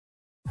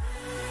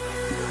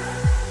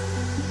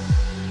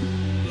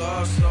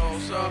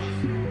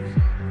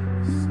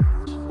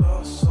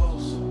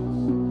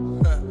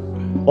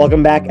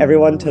Welcome back,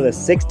 everyone, to the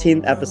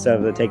 16th episode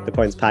of the Take the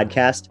Points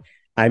podcast.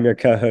 I'm your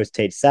co-host,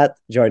 Tate Seth,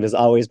 joined as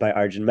always by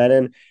Arjun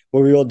Menon,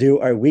 where we will do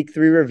our week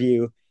 3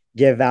 review,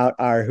 give out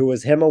our Who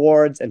Was Him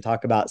awards, and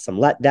talk about some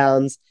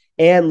letdowns,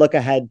 and look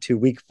ahead to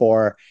week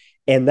 4,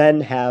 and then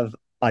have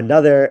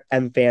another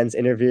M-Fans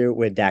interview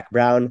with Dak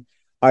Brown.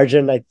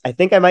 Arjun, I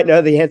think I might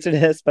know the answer to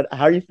this, but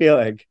how are you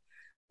feeling?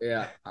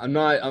 Yeah, I'm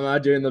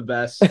not doing the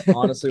best.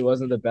 Honestly,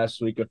 wasn't the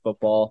best week of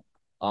football.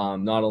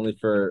 Not only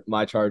for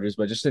my Chargers,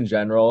 but just in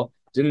general.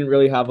 Didn't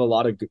really have a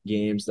lot of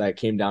games that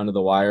came down to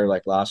the wire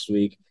like last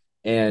week.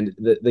 And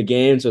the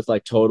games with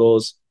like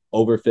totals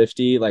over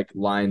 50, like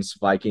Lions,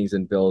 Vikings,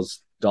 and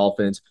Bills,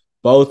 Dolphins,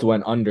 both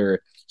went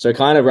under. So it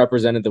kind of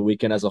represented the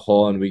weekend as a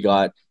whole, and we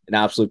got an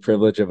absolute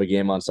privilege of a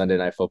game on Sunday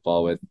Night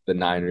Football with the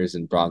Niners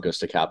and Broncos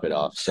to cap it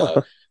off.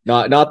 So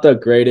not the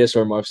greatest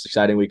or most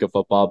exciting week of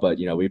football, but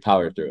we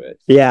powered through it.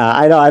 Yeah,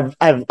 I know.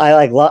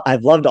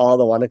 I've loved all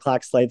the 1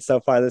 o'clock slates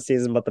so far this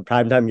season, but the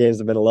primetime games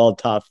have been a little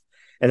tough,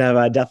 and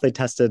I've definitely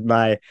tested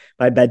my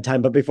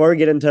bedtime. But before we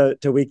get into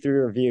week 3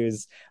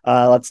 reviews,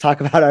 let's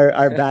talk about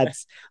our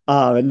bets.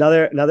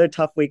 Another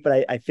tough week,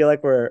 but I feel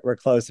like we're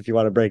close if you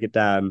want to break it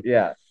down.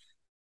 Yeah.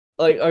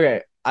 Like,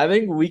 okay, I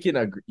think we can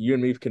agree, you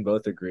and me can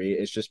both agree.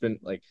 It's just been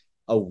like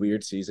a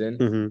weird season.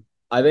 Mm-hmm.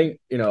 I think,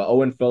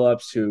 Owen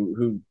Phillips,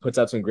 who puts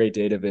out some great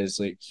data viz,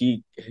 like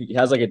he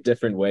has like a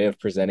different way of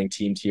presenting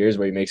team tiers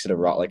where he makes it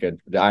like a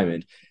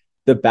diamond.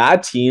 The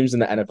bad teams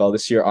in the NFL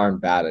this year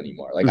aren't bad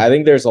anymore. Like I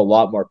think there's a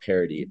lot more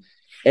parity.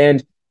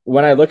 And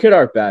when I look at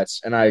our bets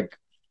and I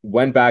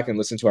went back and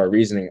listened to our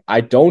reasoning,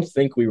 I don't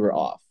think we were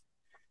off.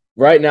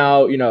 Right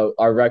now,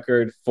 our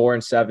record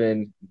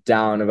 4-7,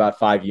 down about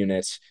 5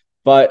 units.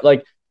 But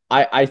like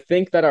I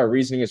think that our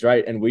reasoning is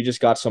right, and we just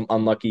got some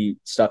unlucky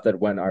stuff that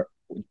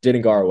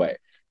didn't go our way.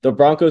 The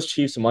Broncos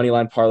Chiefs money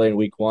line parlay in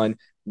week 1.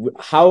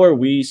 How are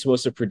we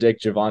supposed to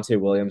predict Javonte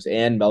Williams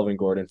and Melvin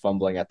Gordon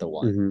fumbling at the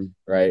 1? Mm-hmm.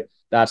 Right?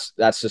 That's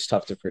just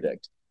tough to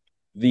predict.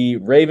 The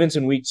Ravens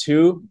in week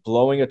 2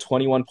 blowing a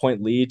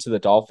 21-point lead to the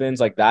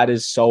Dolphins, like that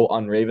is so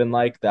un-Raven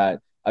like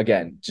that,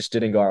 again, just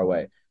didn't go our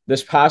way.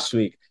 This past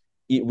week,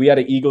 we had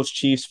an Eagles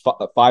Chiefs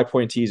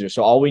 5-point teaser.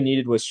 So all we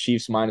needed was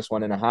Chiefs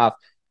 -1.5.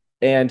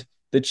 And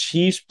the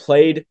Chiefs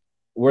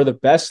were the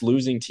best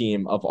losing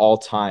team of all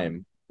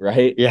time,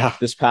 right? Yeah.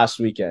 This past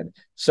weekend.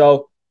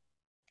 So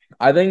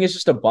I think it's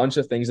just a bunch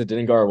of things that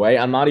didn't go our way.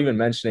 I'm not even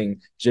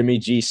mentioning Jimmy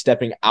G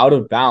stepping out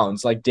of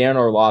bounds like Dan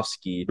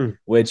Orlovsky,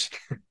 which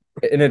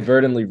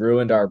inadvertently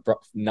ruined our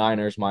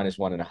Niners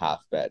 -1.5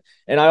 bet.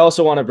 And I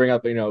also want to bring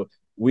up,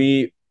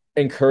 we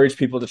encourage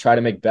people to try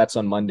to make bets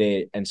on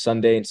Monday and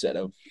Sunday instead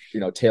of,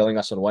 tailing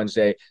us on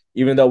Wednesday,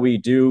 even though we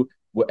do.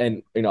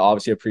 And,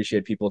 obviously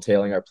appreciate people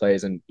tailing our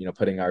plays and,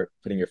 putting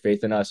your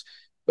faith in us.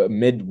 But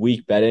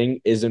midweek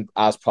betting isn't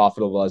as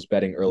profitable as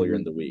betting earlier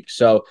in the week.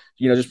 So,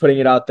 just putting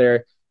it out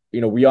there,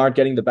 we aren't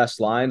getting the best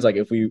lines. Like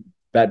if we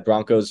bet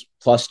Broncos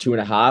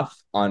 +2.5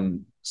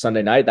 on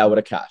Sunday night, that would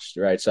have cashed,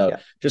 right? So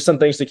just some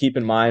things to keep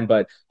in mind.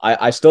 But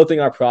I still think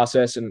our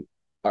process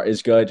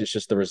is good. It's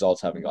just the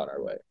results haven't gone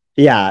our way.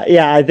 Yeah,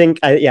 I think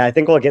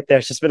we'll get there.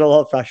 It's just been a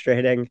little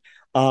frustrating,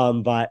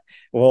 but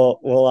we'll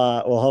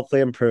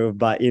hopefully improve.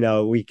 But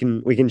we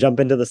can jump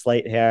into the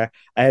slate here,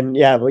 and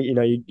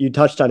you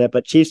touched on it,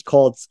 but Chiefs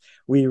Colts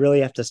we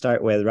really have to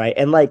start with, right?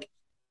 And like,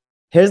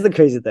 here's the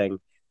crazy thing: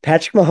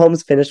 Patrick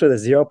Mahomes finished with a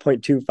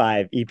 0.25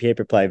 EPA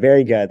per play,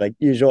 very good, like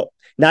usual.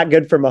 Not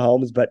good for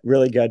Mahomes, but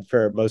really good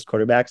for most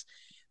quarterbacks.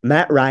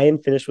 Matt Ryan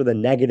finished with a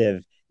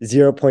negative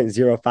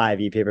 0.05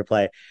 EPA per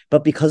play.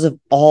 But because of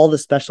all the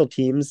special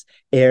teams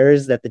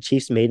errors that the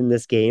Chiefs made in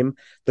this game,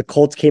 the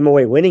Colts came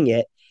away winning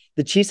it.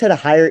 The Chiefs had a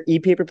higher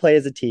EPA per play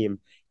as a team,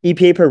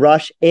 EPA per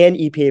rush, and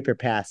EPA per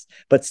pass,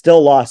 but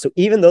still lost. So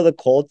even though the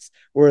Colts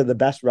were the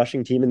best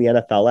rushing team in the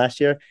NFL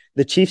last year,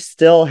 the Chiefs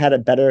still had a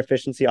better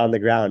efficiency on the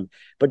ground.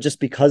 But just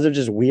because of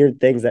just weird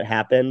things that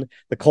happened,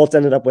 the Colts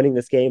ended up winning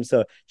this game.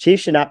 So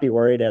Chiefs should not be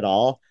worried at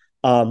all.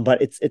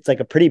 But it's like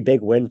a pretty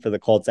big win for the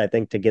Colts, I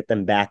think, to get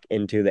them back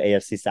into the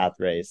AFC South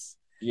race.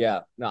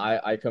 Yeah, no,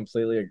 I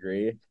completely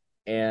agree.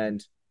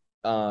 And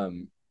I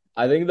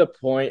think the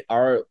point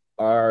our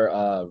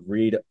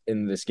read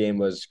in this game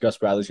was Gus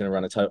Bradley's going to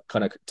run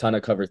a ton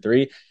of cover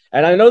 3.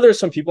 And I know there's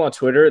some people on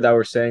Twitter that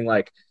were saying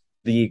like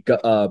the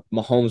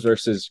Mahomes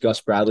versus Gus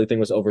Bradley thing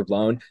was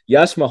overblown.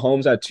 Yes,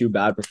 Mahomes had 2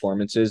 bad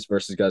performances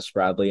versus Gus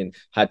Bradley and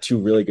had 2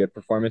 really good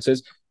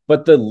performances.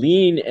 But the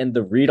lean and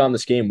the read on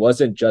this game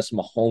wasn't just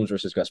Mahomes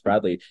versus Gus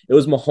Bradley. It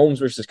was Mahomes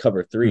versus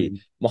cover 3.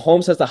 Mm-hmm.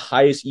 Mahomes has the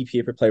highest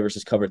EPA per play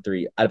versus cover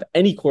 3 out of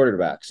any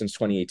quarterback since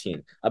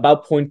 2018,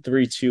 about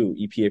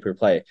 0.32 EPA per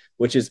play,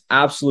 which is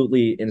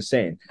absolutely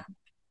insane.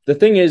 The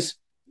thing is,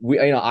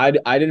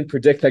 I didn't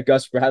predict that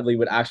Gus Bradley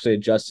would actually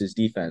adjust his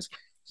defense.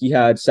 He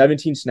had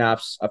 17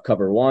 snaps of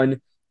cover 1,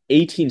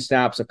 18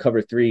 snaps of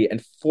cover 3,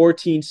 and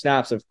 14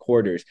 snaps of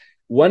quarters.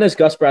 When has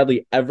Gus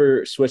Bradley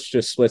ever switched to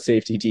a split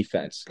safety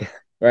defense?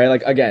 Right?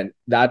 Like, again,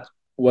 that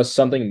was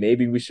something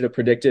maybe we should have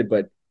predicted,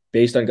 but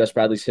based on Gus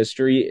Bradley's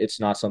history, it's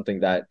not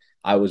something that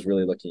I was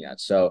really looking at.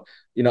 So,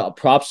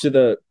 props to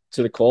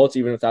the Colts,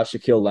 even without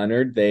Shaquille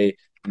Leonard, they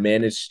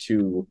managed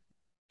to,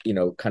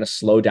 kind of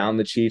slow down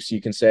the Chiefs,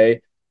 you can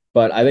say.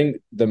 But I think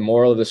the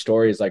moral of the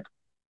story is like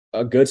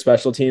a good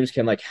special teams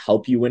can like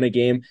help you win a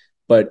game,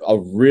 but a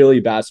really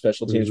bad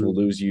special teams will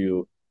lose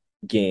you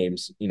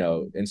games,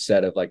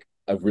 instead of like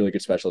a really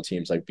good special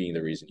teams like being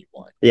the reason you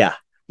won. Yeah.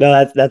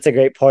 No, that's a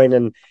great point.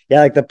 And yeah,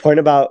 like the point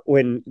about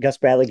when Gus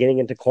Bradley getting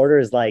into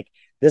quarters, like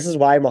this is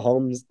why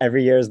Mahomes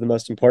every year is the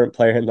most important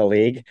player in the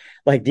league.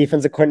 Like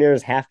defensive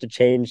coordinators have to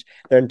change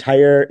their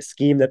entire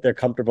scheme that they're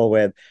comfortable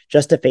with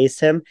just to face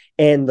him.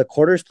 And the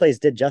quarters plays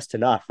did just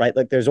enough, right?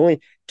 Like there's only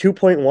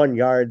 2.1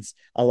 yards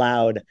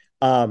allowed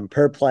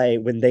per play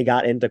when they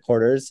got into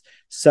quarters.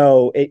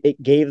 So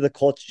it gave the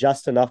Colts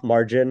just enough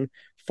margin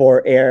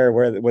for error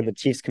where when the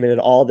Chiefs committed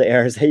all the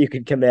errors that you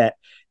could commit,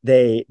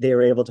 they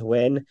were able to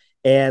win.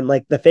 And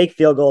like the fake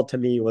field goal to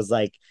me was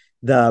like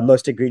the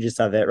most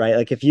egregious of it, right?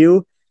 Like if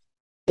you're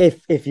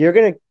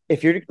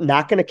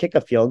not gonna kick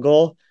a field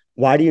goal,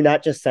 why do you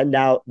not just send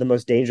out the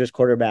most dangerous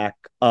quarterback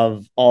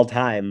of all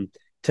time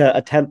to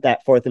attempt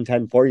that 4th and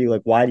 10 for you?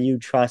 Like, why do you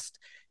trust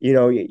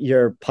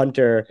your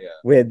punter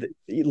with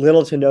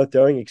little to no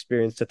throwing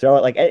experience to throw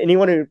it? Like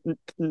anyone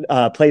who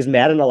plays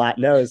Madden a lot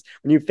knows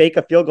when you fake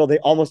a field goal, they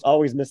almost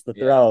always miss the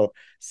throw.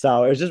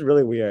 So it was just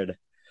really weird.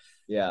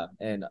 Yeah,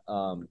 and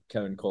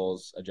Kevin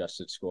Cole's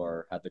adjusted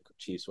score had the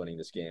Chiefs winning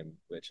this game,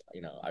 which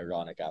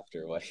ironic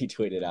after what he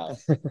tweeted out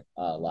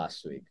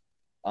last week.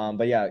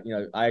 But yeah,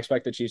 I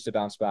expect the Chiefs to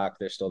bounce back.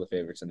 They're still the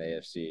favorites in the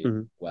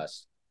AFC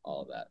West,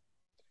 all of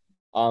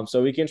that.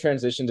 So we can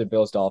transition to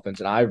Bills Dolphins,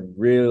 and I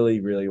really,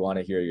 really want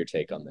to hear your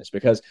take on this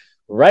because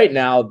right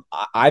now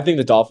I think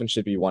the Dolphins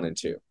should be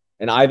 1-2,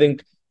 and I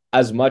think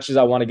as much as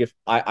I want to give,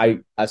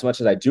 as much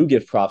as I do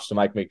give props to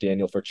Mike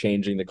McDaniel for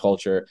changing the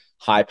culture,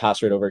 high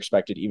pass rate over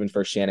expected, even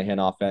for Shanahan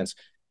offense,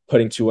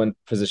 putting two in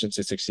positions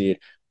to succeed.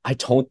 I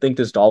don't think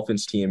this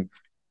Dolphins team.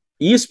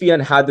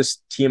 ESPN had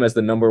this team as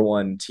the number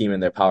one team in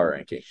their power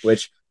ranking,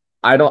 which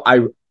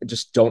I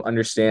just don't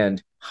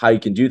understand how you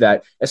can do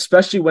that,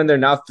 especially when they're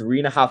now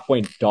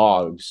 3.5-point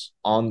dogs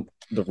on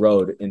the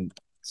road in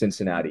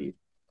Cincinnati.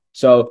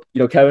 So,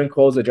 Kevin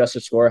Cole's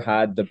adjusted score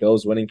had the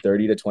Bills winning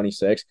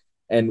 30-26.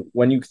 And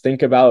when you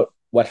think about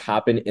what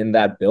happened in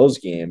that Bills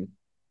game,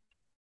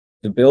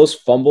 the Bills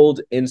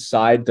fumbled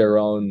inside their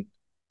own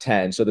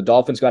 10. So the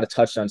Dolphins got a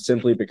touchdown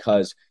simply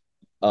because,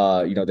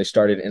 they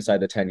started inside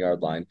the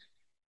 10-yard line.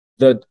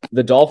 The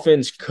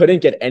Dolphins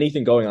couldn't get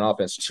anything going on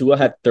offense. Tua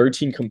had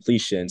 13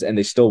 completions, and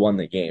they still won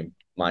the game,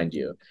 mind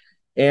you.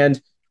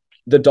 And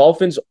the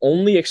Dolphins'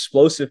 only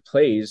explosive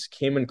plays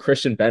came when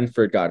Christian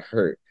Benford got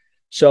hurt.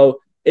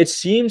 So it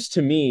seems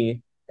to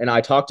me, and I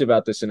talked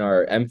about this in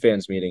our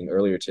M-Fans meeting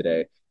earlier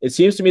today, it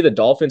seems to me the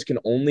Dolphins can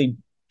only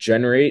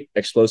generate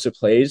explosive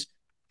plays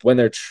when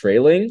they're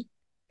trailing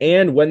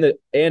and when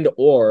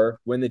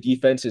the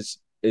defense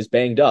is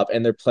banged up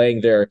and they're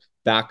playing their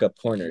backup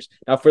corners.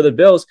 Now for the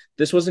Bills,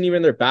 this wasn't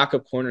even their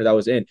backup corner that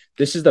was in.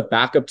 This is the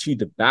backup to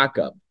the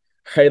backup,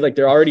 right? Like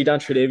they're already down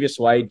Tre'Davious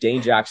White,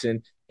 Dane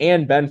Jackson,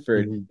 and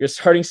Benford. You're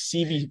starting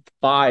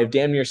CB5,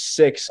 damn near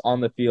 6 on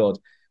the field.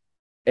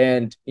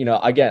 And,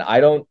 again, I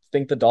don't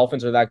think the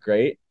Dolphins are that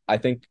great. I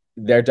think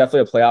they're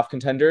definitely a playoff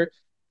contender,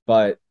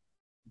 but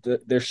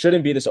there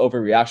shouldn't be this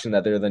overreaction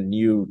that they're the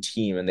new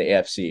team in the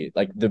AFC.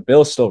 Like the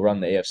Bills still run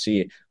the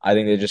AFC. I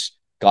think they just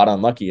got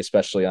unlucky,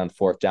 especially on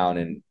 4th down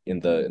in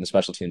the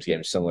special teams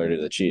game, similar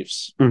to the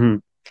Chiefs.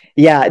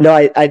 Yeah, no,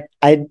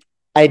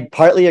 I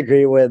partly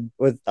agree with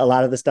a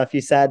lot of the stuff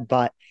you said,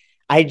 but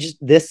I just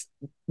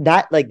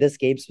not like this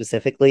game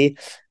specifically,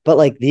 but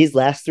like these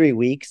last 3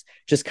 weeks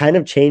just kind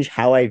of changed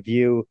how I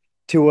view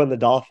Tua and the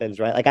Dolphins,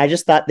 right? Like I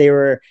just thought they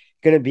were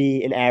going to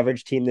be an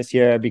average team this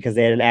year because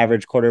they had an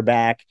average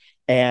quarterback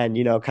and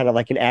kind of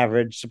like an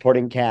average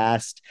supporting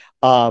cast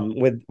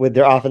with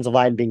their offensive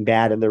line being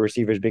bad and their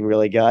receivers being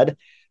really good.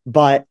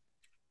 But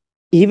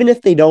even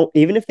if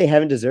they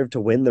haven't deserved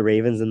to win the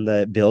Ravens and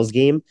the Bills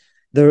game,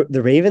 the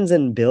Ravens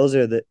and Bills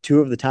are the two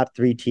of the top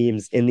 3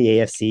 teams in the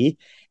AFC,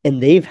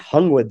 and they've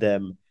hung with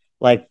them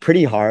like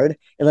pretty hard.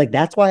 And like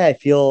that's why I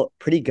feel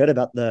pretty good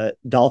about the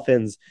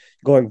Dolphins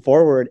going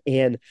forward.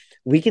 And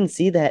we can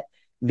see that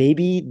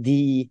maybe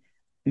the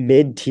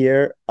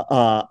mid-tier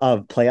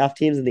of playoff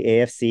teams in the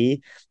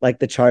AFC, like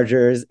the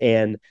Chargers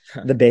and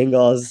the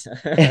Bengals,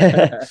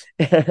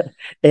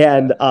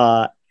 and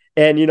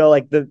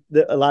like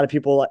the a lot of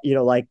people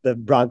like the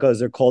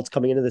Broncos or Colts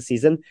coming into the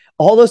season,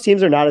 all those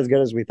teams are not as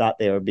good as we thought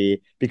they would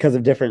be because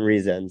of different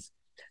reasons.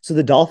 So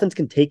the Dolphins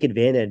can take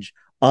advantage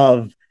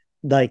of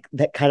like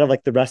that, kind of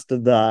like the rest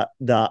of the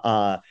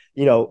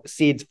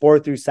seeds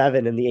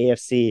 4-7 in the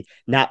AFC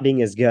not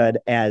being as good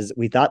as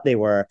we thought they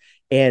were,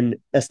 and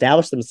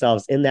establish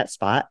themselves in that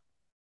spot.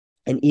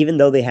 And even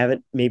though they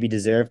haven't maybe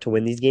deserved to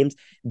win these games,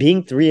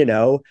 being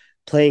 3-0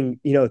 playing,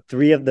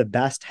 three of the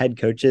best head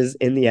coaches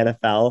in the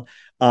NFL,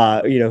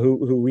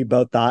 who we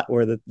both thought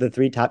were the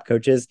three top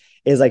coaches,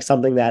 is like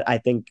something that I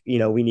think,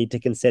 we need to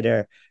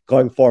consider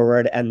going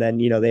forward. And then,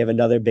 they have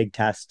another big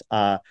test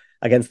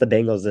against the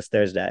Bengals this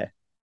Thursday.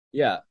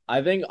 Yeah,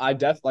 I think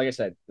like I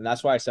said, and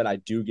that's why I said I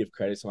do give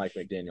credit to Mike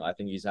McDaniel. I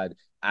think he's had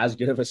as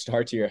good of a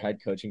start to your head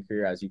coaching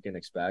career as you can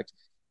expect.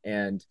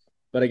 And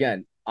but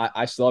again,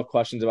 I still have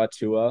questions about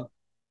Tua,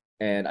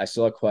 and I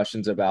still have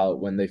questions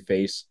about when they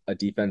face a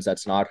defense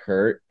that's not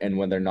hurt and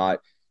when they're not,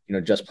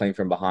 just playing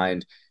from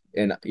behind.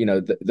 And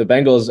the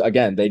Bengals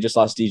again, they just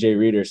lost DJ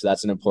Reader, so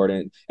that's an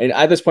important. And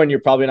at this point, you're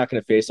probably not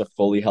going to face a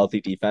fully healthy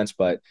defense,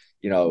 but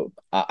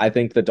I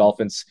think the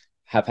Dolphins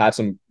have had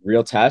some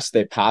real tests.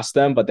 They passed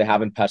them, but they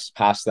haven't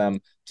passed them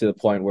to the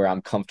point where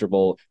I'm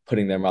comfortable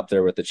putting them up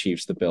there with the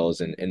Chiefs, the Bills,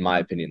 and in my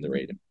opinion,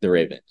 the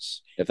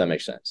Ravens, if that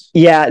makes sense.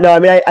 Yeah, no, I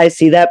mean, I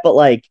see that, but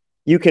like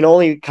you can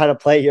only kind of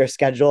play your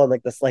schedule and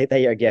like the slate that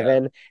you're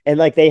given, and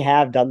like they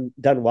have done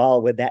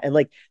well with that, and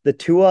like the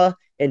Tua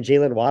and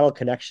Jalen Waddle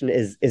connection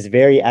is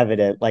very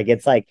evident. Like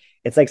it's like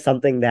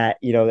something that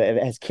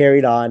has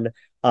carried on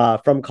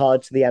from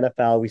college to the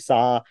NFL. We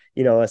saw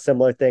a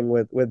similar thing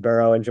with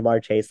Burrow and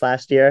Jamar Chase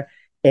last year,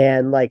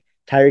 and like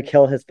Tyreek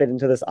Hill has fit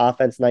into this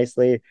offense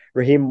nicely.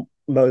 Raheem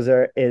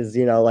Moser is,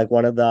 like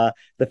one of the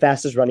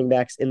fastest running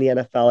backs in the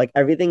NFL. Like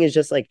everything is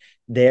just like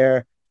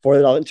there for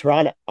the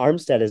Teron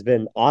Armstead has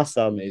been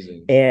awesome.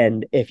 Amazing.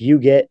 And if you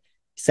get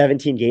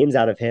 17 games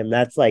out of him,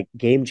 that's like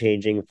game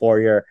changing for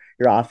your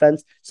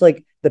offense. So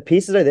like the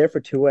pieces are there for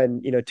Tua,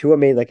 and Tua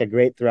made like a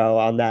great throw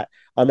on that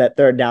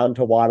third down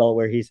to Waddle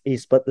where he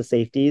split the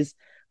safeties.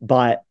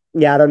 But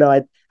yeah, I don't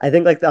know. I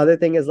think like the other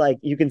thing is like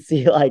you can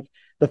see like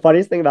the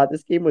funniest thing about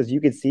this game was you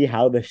could see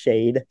how the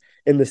shade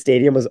in the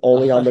stadium was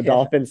only on the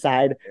Dolphin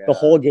side the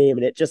whole game,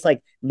 and it just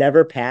like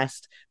never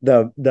passed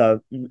the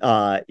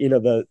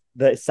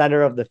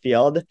center of the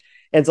field.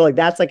 And so like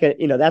that's like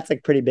that's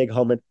like pretty big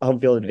home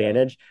field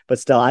advantage. But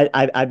still,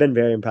 I've been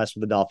very impressed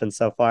with the Dolphins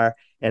so far,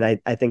 and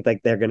I think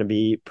like they're going to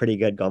be pretty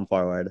good going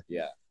forward.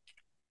 Yeah.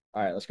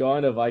 All right, let's go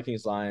on to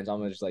Vikings Lions. I'm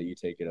gonna just let you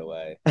take it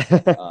away,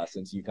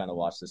 since you kind of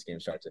watched this game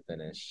start to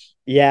finish.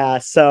 Yeah.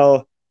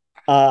 So,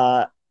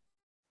 uh,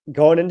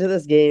 going into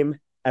this game,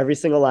 every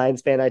single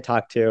Lions fan I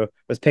talked to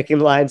was picking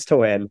the Lions to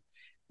win.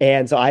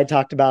 And so I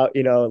talked about,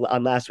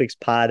 on last week's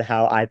pod,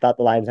 how I thought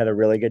the Lions had a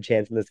really good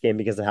chance in this game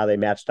because of how they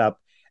matched up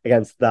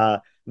against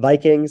the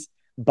Vikings.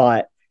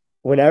 But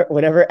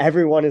whenever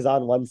everyone is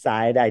on one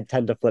side, I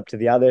tend to flip to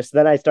the other. So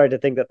then I started to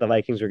think that the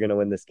Vikings were going to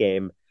win this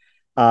game.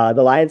 The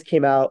Lions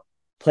came out.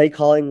 Play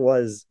calling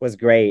was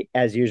great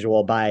as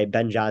usual by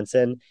Ben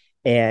Johnson,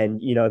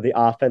 and the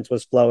offense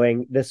was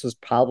flowing. This was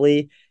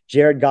probably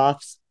Jared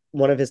Goff's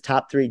one of his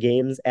top three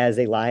games as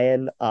a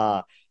Lion.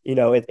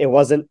 It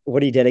wasn't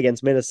what he did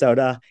against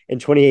Minnesota in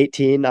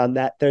 2018 on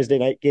that Thursday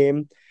night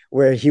game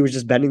where he was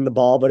just bending the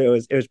ball, but it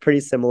was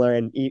pretty similar,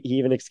 and he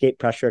even escaped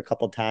pressure a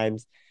couple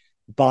times.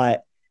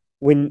 But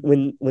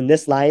when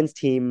this Lions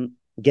team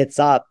gets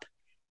up,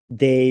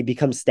 they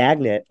become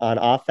stagnant on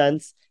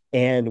offense,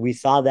 and we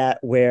saw that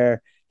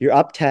where you're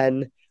up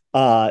 10,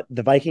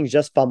 the Vikings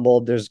just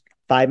fumbled. There's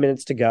 5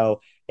 minutes to go,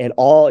 and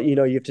all you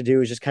have to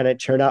do is just kind of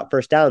churn out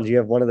first downs. You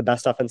have one of the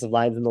best offensive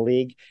lines in the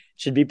league.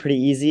 Should be pretty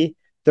easy.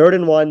 3rd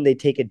and 1, they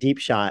take a deep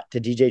shot to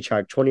DJ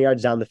Chark, 20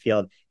 yards down the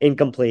field,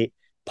 incomplete,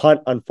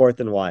 punt on 4th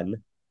and 1.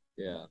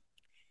 Yeah.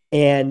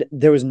 And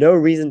there was no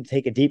reason to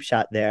take a deep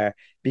shot there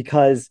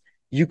because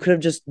you could have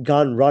just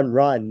gone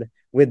run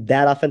with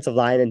that offensive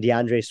line and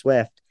DeAndre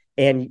Swift,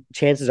 and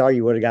chances are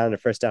you would have gotten a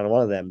first down on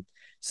one of them.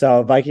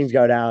 So Vikings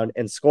go down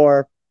and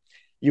score.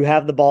 You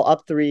have the ball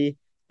up 3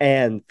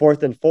 and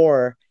 4th and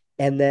 4.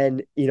 And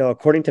then,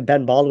 according to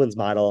Ben Baldwin's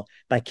model,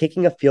 by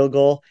kicking a field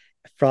goal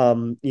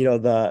from,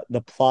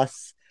 the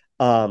plus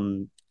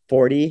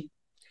 40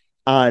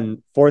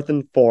 on 4th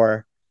and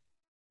 4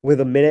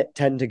 with a minute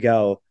 10 to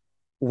go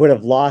would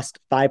have lost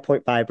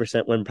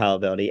 5.5% win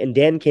probability. And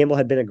Dan Campbell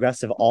had been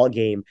aggressive all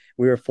game.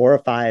 We were 4 or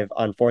 5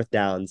 on 4th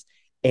downs,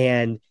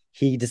 and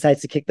he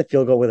decides to kick the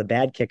field goal with a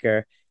bad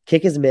kicker.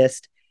 Kick is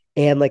missed.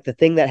 And like the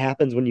thing that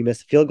happens when you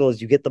miss a field goal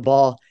is you get the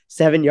ball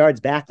 7 yards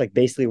back, like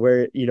basically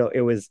where,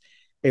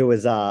 it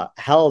was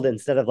held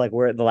instead of like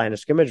where the line of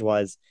scrimmage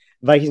was.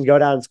 Vikings go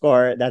down and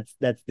score. That's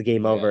the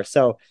game over.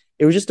 So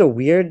it was just a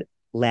weird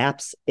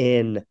lapse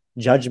in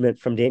judgment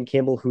from Dan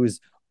Campbell, who's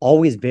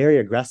always very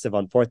aggressive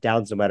on 4th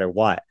downs no matter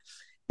what.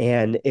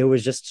 And it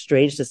was just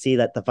strange to see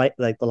that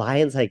the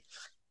Lions like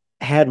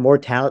had more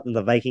talent than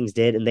the Vikings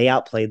did, and they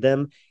outplayed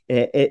them.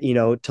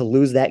 To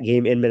lose that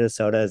game in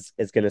Minnesota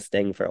is going to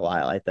sting for a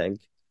while, I think.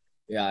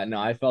 Yeah, no,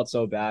 I felt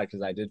so bad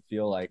because I did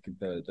feel like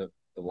the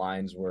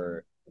Lions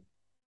were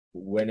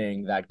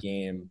winning that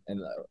game,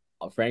 and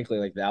frankly,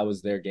 like that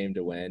was their game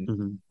to win.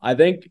 Mm-hmm. I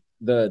think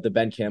the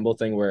Ben Campbell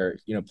thing, where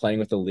playing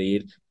with the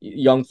lead,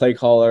 young play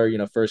caller,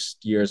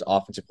 first year's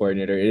offensive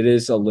coordinator, it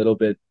is a little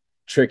bit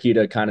tricky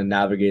to kind of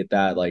navigate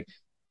that, like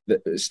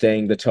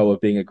staying the toe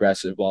of being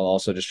aggressive while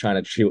also just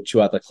trying to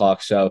chew out the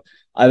clock. So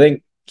I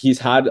think he's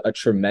had a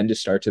tremendous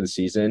start to the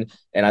season.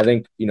 And I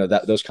think,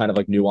 that those kind of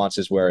like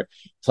nuances where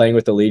playing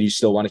with the lead, you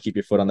still want to keep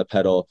your foot on the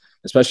pedal,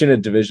 especially in a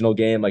divisional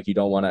game. Like you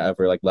don't want to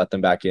ever like let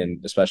them back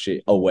in,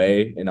 especially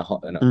away in a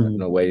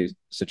away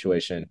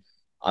situation.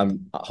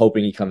 I'm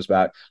hoping he comes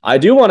back. I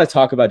do want to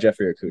talk about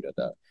Jeffrey Okudah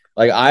though.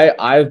 Like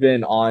I've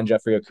been on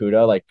Jeffrey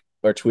Okudah, like,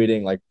 or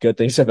tweeting like good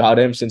things about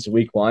him since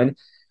week one.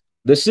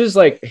 This is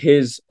like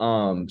his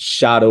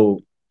shadow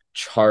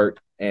chart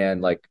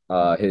and like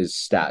his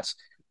stats.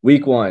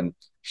 Week one,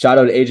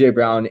 shadowed AJ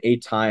Brown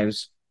 8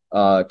 times,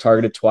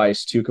 targeted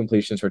twice, 2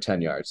 completions for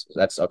 10 yards.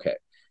 That's okay.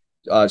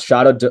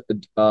 Shadowed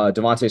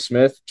Devontae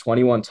Smith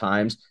 21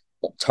 times,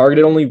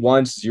 targeted only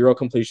once, 0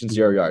 completions,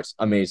 0 yards.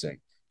 Amazing.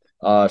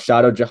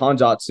 Shadowed Jahan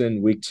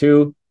Dotson week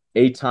 2,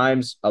 8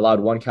 times, allowed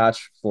 1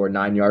 catch for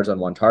 9 yards on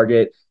 1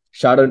 target.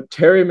 Shadowed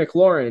Terry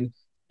McLaurin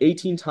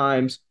 18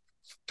 times,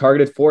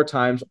 targeted 4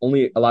 times,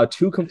 only allowed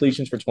 2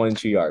 completions for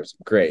 22 yards.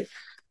 Great.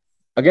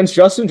 Against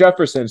Justin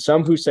Jefferson,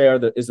 some who say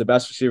is the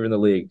best receiver in the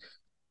league,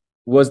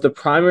 was the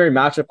primary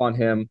matchup on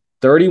him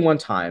 31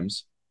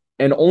 times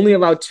and only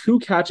allowed 2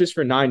 catches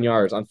for 9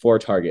 yards on 4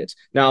 targets.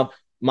 Now,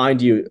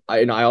 mind you,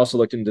 I also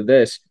looked into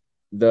this.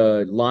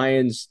 The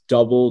Lions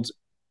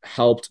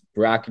helped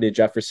bracketed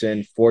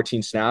Jefferson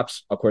 14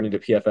 snaps according to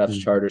PFF's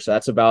charter. So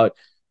that's about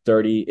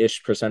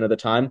 30-ish% of the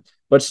time.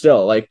 But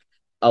still, like,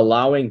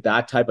 allowing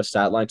that type of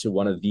stat line to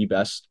one of the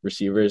best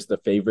receivers, the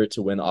favorite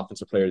to win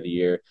Offensive Player of the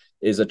Year,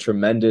 is a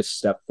tremendous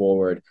step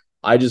forward.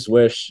 I just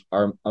wish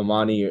our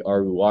Amani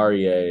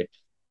Oruwariye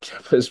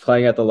was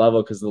playing at the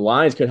level, because the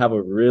Lions could have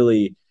a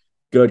really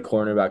good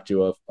cornerback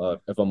duo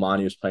if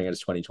Amani was playing at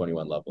his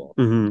 2021 level.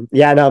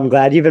 Yeah, no, I'm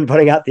glad you've been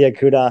putting out the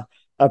Okudah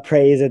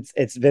praise.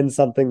 It's been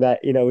something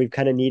that we've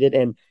kind of needed,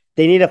 and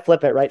they need to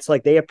flip it, right? So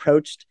like they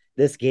approached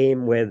this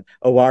game with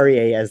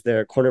Oruwariye as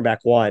their cornerback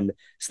one.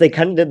 So they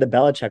kind of did the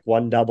Belichick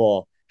one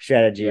double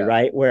strategy,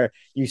 right? Where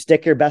you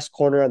stick your best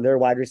corner on their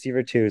wide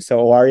receiver too. So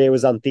Oruwariye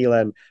was on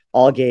Thielen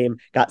all game,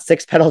 got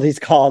 6 penalties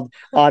called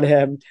on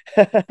him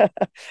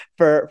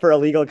for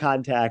illegal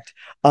contact.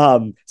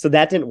 So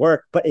that didn't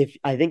work. But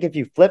I think if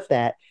you flip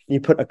that,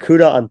 you put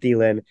Okudah on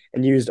Thielen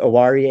and used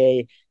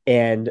Oruwariye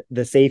and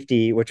the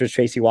safety, which was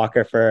Tracy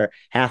Walker for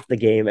half the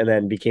game, and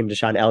then became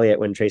Deshaun Elliott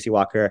when Tracy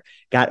Walker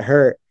got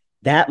hurt,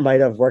 that might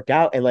have worked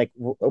out. And like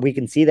we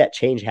can see that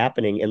change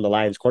happening in the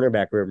Lions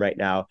cornerback room right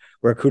now,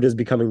 where Okudah is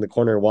becoming the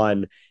corner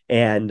one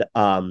and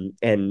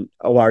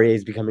Oruwariye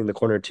is becoming the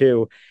corner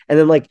two. And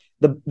then like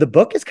the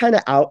book is kind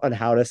of out on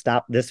how to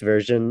stop this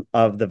version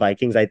of the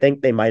Vikings. I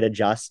think they might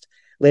adjust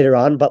later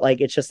on, but like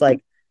it's just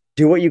like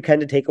do what you can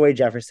to take away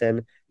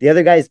Jefferson. The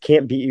other guys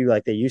can't beat you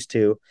like they used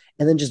to,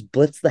 and then just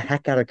blitz the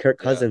heck out of Kirk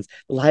Cousins.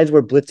 The Lions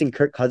were blitzing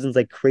Kirk Cousins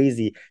like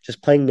crazy,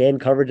 just playing man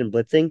coverage and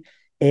blitzing.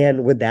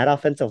 And with that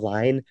offensive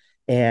line,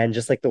 and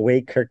just like the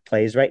way Kirk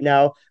plays right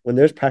now, when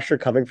there's pressure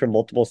coming from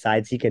multiple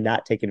sides, he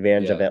cannot take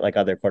advantage of it like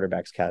other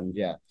quarterbacks can.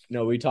 Yeah.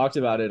 No, we talked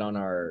about it on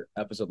our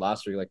episode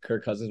last week. Like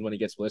Kirk Cousins, when he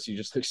gets blitzed, he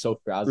just looks so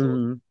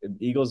frazzled.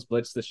 Eagles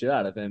blitzed the shit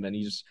out of him, and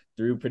he just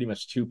threw pretty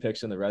much 2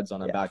 picks in the red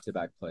zone on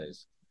back-to-back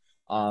plays.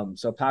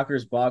 So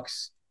Packers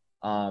Bucks,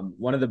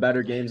 one of the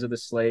better games of the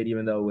slate,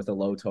 even though with a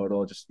low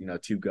total, just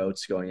 2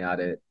 goats going at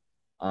it.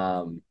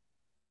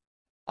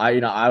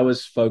 I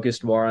was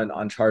focused more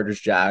on Chargers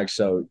Jags.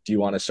 So do you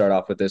want to start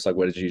off with this? Like,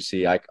 what did you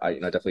see? I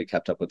definitely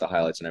kept up with the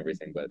highlights and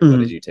everything, but what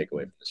did you take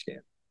away from this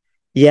game?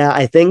 Yeah,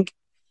 I think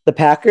the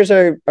Packers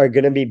are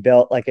going to be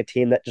built like a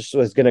team that just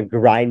was going to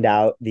grind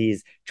out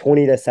these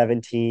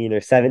 20-17 or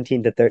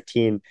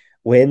 17-13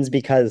 wins,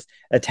 because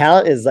the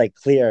talent is like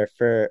clear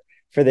for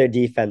their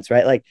defense,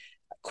 right? Like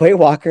Quay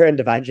Walker and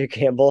Devondre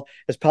Campbell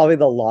is probably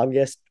the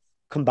longest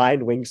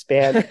combined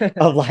wingspan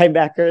of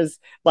linebackers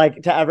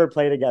like to ever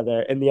play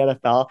together in the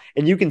NFL.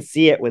 And you can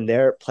see it when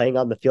they're playing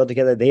on the field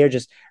together. They are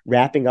just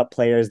wrapping up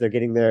players. They're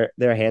getting their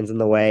hands in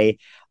the way.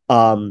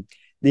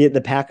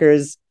 The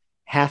Packers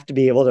have to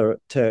be able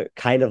to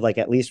kind of like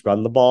at least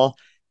run the ball,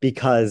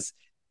 because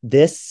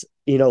this,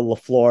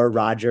 LaFleur,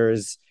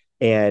 Rodgers,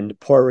 and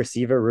poor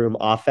receiver room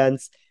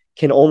offense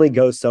can only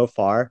go so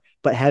far.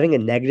 But having a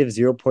negative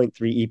 0.3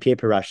 EPA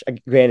per rush,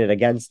 granted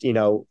against,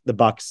 the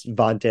Bucs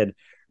vaunted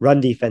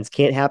run defense,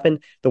 can't happen.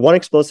 The one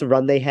explosive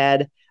run they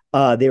had,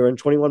 they were in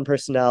 21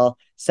 personnel,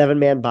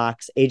 7-man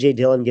box. AJ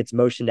Dillon gets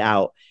motioned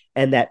out,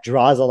 and that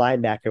draws a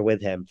linebacker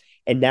with him.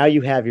 And now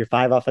you have your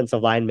 5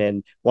 offensive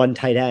linemen, 1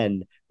 tight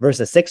end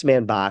versus a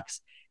 6-man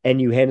box,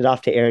 and you hand it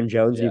off to Aaron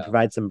Jones and you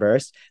provide some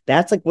burst.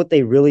 That's like what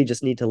they really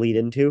just need to lead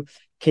into.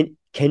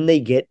 Can they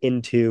get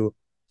into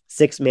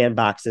 6-man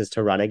boxes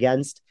to run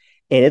against?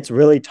 And it's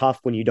really tough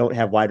when you don't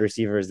have wide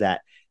receivers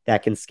that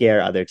can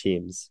scare other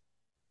teams.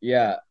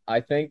 Yeah,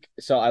 I think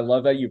so. I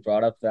love that you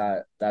brought up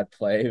that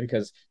play,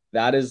 because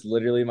that is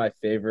literally my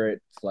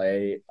favorite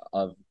play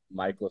of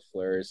Mike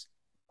LaFleur's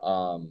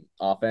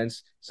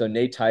offense. So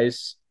Nate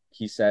Tice,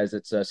 he says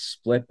it's a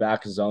split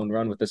back zone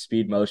run with a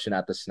speed motion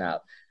at the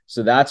snap.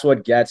 So that's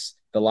what gets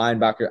the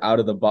linebacker out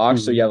of the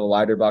box. So you have a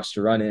wider box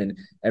to run in.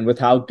 And with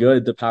how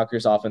good the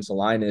Packers offensive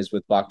line is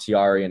with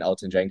Bakhtiari and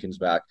Elton Jenkins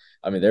back,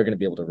 I mean, they're going to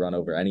be able to run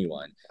over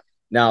anyone.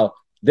 Now,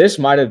 this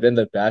might have been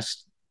the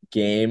best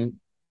game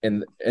in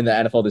the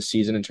NFL this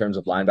season in terms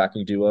of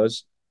linebacking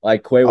duos.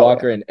 Like Quay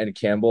Walker and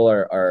Campbell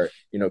are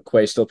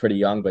Quay's still pretty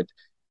young, but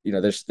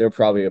they're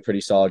probably a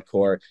pretty solid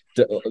core.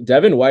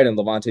 Devin White and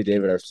Levante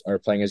David are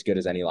playing as good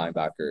as any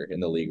linebacker in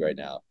the league right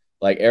now.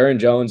 Like Aaron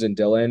Jones and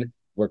Dylan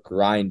were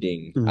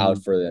grinding out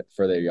for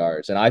their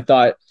yards, and I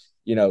thought,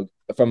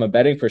 from a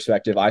betting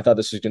perspective, I thought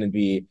this was going to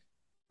be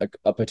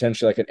a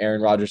potentially like an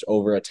Aaron Rodgers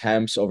over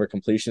attempts, over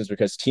completions,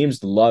 because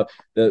teams love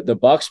the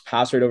Bucks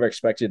pass rate over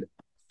expected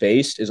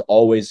faced is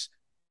always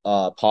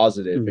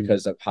positive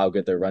because of how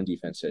good their run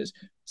defense is.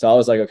 So I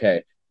was like, okay,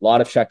 a lot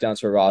of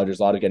checkdowns for Rodgers,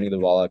 a lot of getting the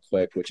ball out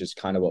quick, which is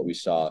kind of what we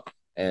saw.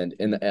 And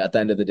at the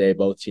end of the day,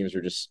 both teams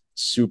were just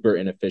super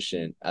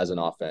inefficient as an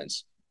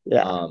offense.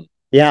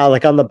 Yeah,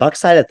 like on the Bucs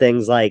side of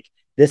things, like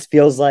this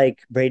feels like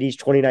Brady's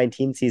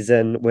 2019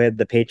 season with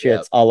the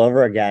Patriots all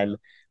over again,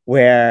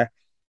 where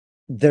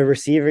the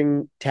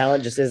receiving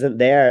talent just isn't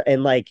there,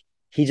 and like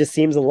he just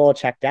seems a little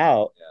checked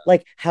out.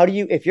 Like, how do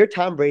you, if you're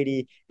Tom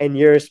Brady and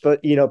you're,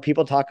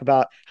 people talk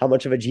about how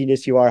much of a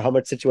genius you are, how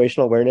much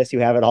situational awareness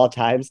you have at all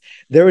times.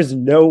 There is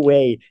no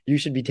way you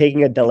should be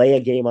taking a delay a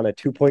game on a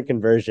 2-point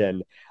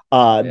conversion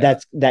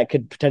that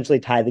could potentially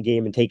tie the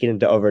game and take it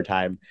into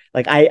overtime.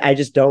 Like, I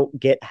just don't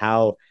get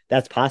how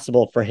that's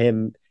possible for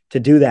him to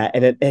do that.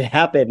 And it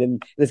happened in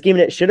this game,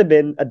 and it should have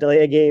been a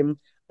delay a game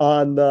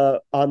on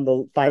the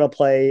final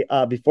play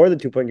before the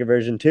 2-point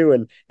conversion too,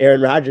 and Aaron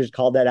Rodgers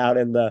called that out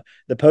in the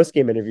post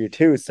game interview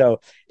too.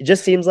 So it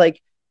just seems like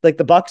the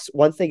Bucs,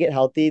 once they get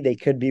healthy, they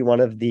could be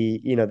one of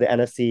the the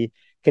NFC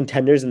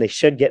contenders, and they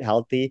should get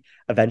healthy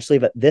eventually.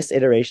 But this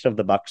iteration of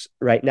the Bucs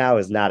right now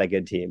is not a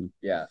good team.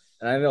 Yeah,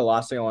 and I think the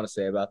last thing I want to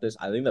say about this,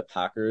 I think the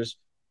Packers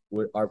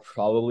are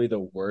probably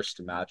the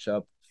worst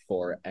matchup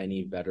for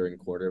any veteran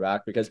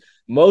quarterback, because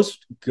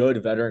most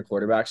good veteran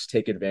quarterbacks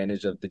take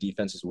advantage of the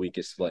defense's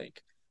weakest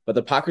link. But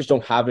the Packers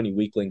don't have any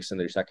weak links in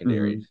their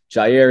secondary.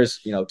 Jair's,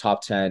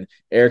 top 10.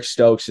 Eric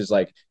Stokes is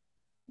like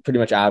pretty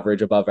much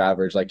average, above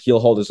average. Like, he'll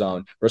hold his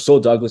own.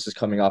 Rasul Douglas is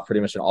coming off pretty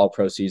much an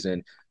all-pro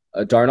season.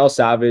 Darnell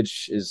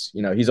Savage is,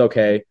 he's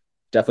okay,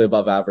 definitely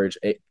above average.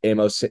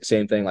 Amos,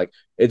 same thing. Like,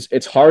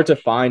 it's hard to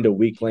find a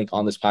weak link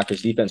on this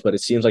Packers defense, but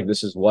it seems like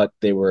this is what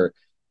they were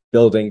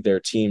building their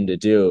team to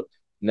do.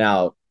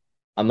 Now,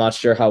 I'm not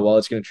sure how well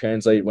it's going to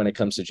translate when it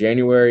comes to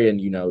January,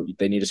 and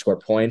they need to score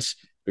points,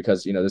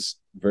 because this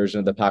version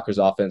of the Packers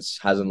offense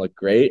hasn't looked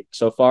great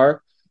so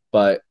far.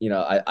 But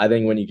I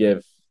think when you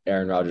give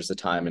Aaron Rodgers the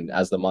time, and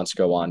as the months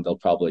go on, they'll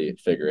probably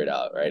figure it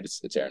out, right?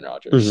 It's Aaron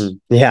Rodgers.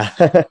 Yeah.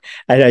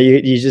 I know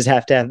you just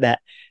have to have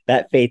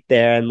that faith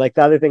there. And like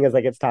the other thing is,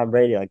 like, it's Tom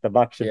Brady, like the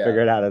Bucs should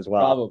figure it out as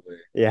well. Probably.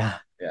 Yeah.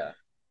 Yeah.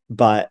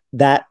 But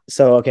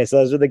so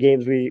those are the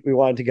games we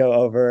wanted to go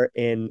over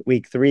in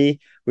week 3.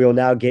 We will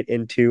now get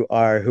into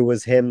our Who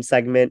Was Him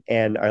segment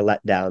and our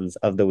letdowns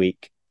of the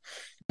week.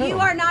 You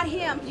are not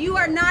him. You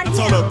are not him.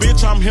 I told a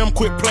bitch I'm him,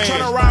 quit playing.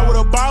 Tryna ride with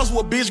a boss,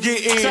 what bitch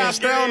get in. I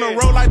stay on the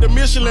road like the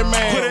Michelin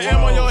man. Put an M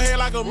on your head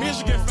like a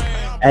Michigan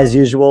fan. As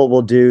usual,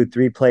 we'll do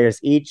 3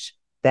 players each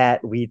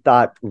that we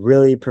thought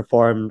really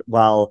performed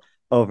well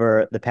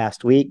over the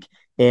past week.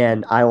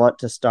 And I want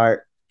to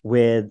start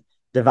with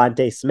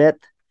Devontae Smith,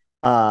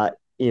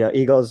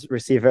 Eagles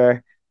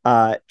receiver,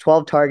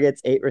 12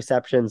 targets, 8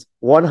 receptions,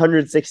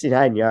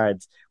 169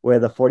 yards,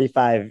 with a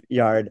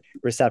 45-yard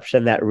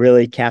reception that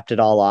really capped it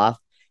all off.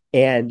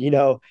 And,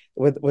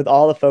 with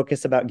all the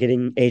focus about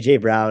getting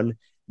AJ Brown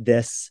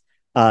this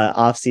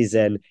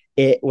offseason,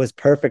 it was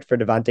perfect for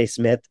Devontae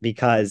Smith,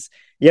 because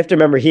you have to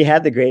remember he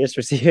had the greatest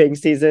receiving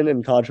season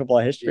in college football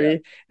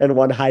history and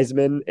won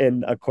Heisman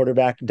in a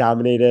quarterback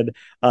dominated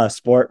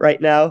sport right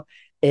now.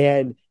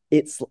 And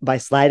it's by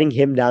sliding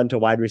him down to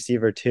wide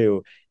receiver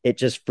 2, it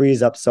just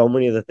frees up so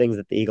many of the things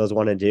that the Eagles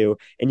want to do.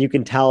 And you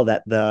can tell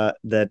that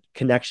the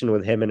connection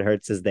with him and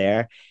Hurts is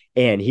there.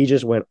 And he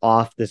just went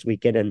off this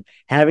weekend, and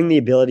having the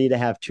ability to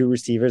have 2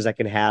 receivers that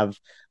can have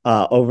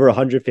over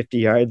 150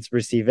 yards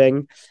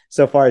receiving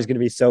so far is going to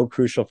be so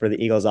crucial for the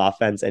Eagles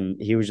offense.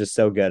 And he was just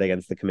so good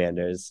against the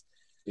Commanders.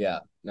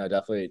 Yeah, no,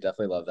 definitely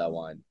love that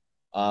one.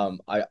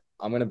 I'm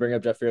going to bring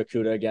up Jeffrey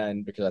Okudah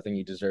again, because I think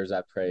he deserves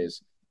that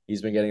praise.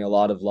 He's been getting a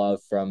lot of love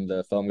from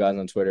the film guys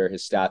on Twitter.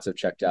 His stats have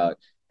checked out.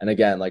 And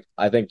again, like,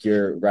 I think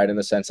you're right in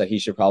the sense that he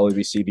should probably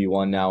be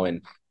CB1 now,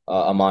 and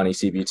Amani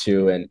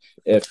CB2. And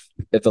if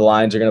the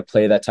Lions are going to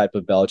play that type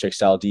of Belichick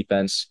style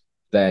defense,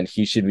 then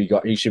he should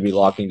be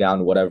locking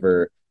down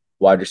whatever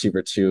wide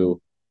receiver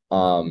 2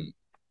 the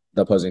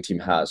opposing team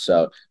has.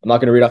 So I'm not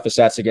going to read off the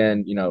stats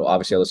again.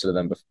 Obviously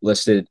I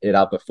listed it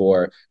out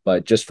before,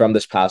 but just from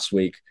this past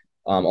week,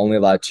 only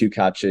allowed 2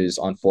 catches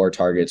on 4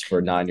 targets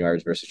for 9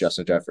 yards versus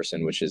Justin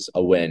Jefferson, which is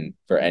a win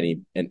for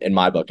any, in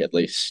my book at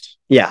least.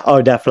 Yeah.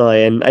 Oh,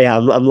 definitely. And yeah,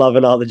 I'm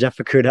loving all the Jeff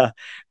Okudah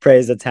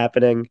praise that's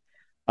happening.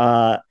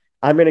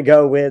 I'm going to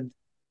go with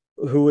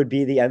who would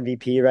be the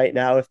MVP right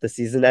now if the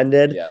season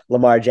ended.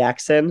 Lamar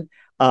Jackson.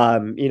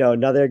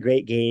 Another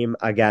great game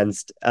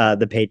against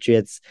the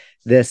Patriots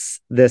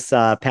this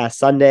past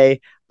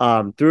Sunday.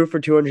 threw for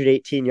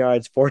 218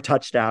 yards, 4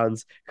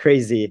 touchdowns.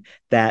 Crazy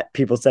that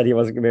people said he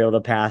wasn't going to be able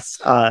to pass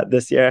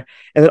this year.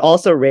 And then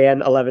also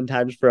ran 11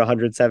 times for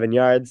 107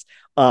 yards.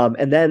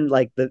 And then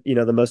like the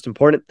most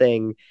important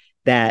thing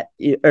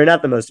or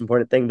not the most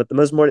important thing, but the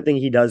most important thing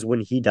he does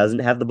when he doesn't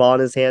have the ball in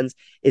his hands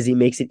is he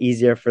makes it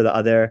easier for the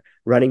other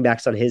running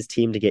backs on his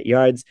team to get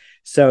yards.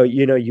 So,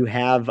 you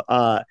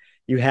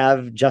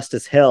have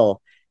Justice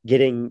Hill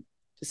getting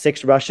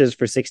 6 rushes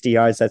for 60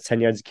 yards. That's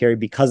 10 yards a carry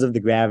because of the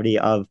gravity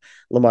of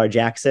Lamar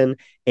Jackson.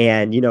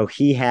 And,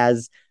 he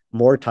has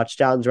more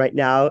touchdowns right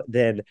now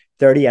than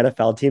 30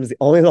 NFL teams.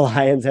 Only the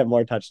Lions have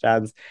more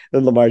touchdowns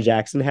than Lamar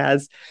Jackson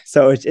has.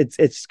 So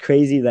it's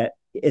crazy that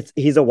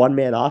he's a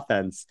one-man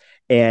offense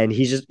and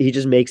he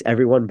just makes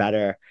everyone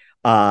better.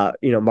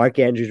 Mark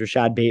Andrews,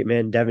 Rashad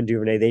Bateman, Devin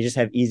Duvernay, they just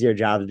have easier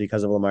jobs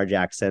because of Lamar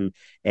Jackson,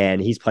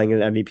 and he's playing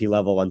at an MVP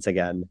level once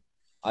again.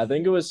 I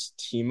think it was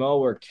Timo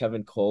or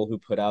Kevin Cole who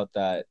put out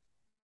that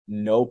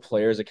no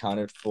players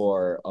accounted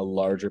for a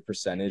larger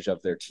percentage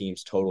of their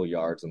team's total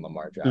yards than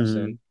Lamar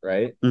Jackson,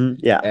 right?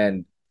 Yeah.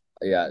 And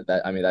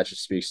that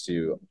just speaks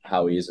to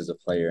how he is as a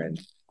player. And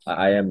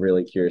I am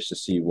really curious to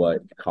see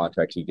what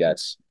contract he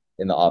gets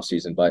in the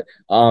offseason. But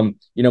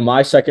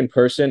my second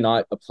person,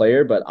 not a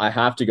player, but I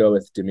have to go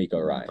with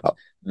DeMeco Ryans. Oh.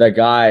 The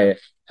guy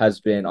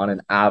has been on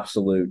an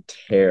absolute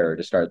tear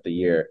to start the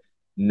year.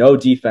 No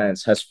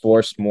defense has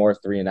forced more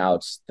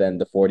 3-and-outs than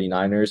the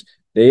 49ers.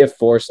 They have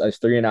forced a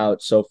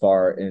 3-and-out so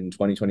far in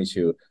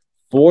 2022,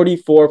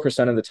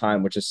 44% of the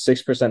time, which is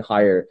 6%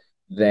 higher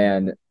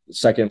than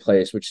second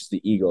place, which is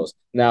the Eagles.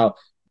 Now,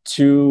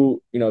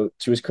 to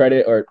his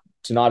credit, or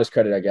to not his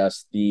credit, I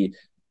guess, the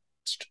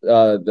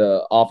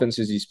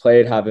offenses he's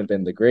played haven't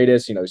been the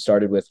greatest. He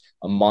started with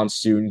a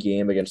monsoon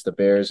game against the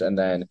Bears, and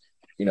then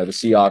the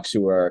Seahawks,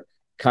 who are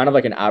kind of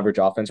like an average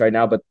offense right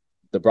now, but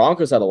the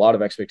Broncos had a lot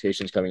of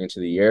expectations coming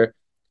into the year,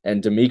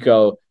 and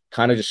DeMeco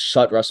kind of just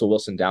shut Russell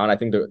Wilson down. I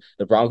think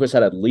the Broncos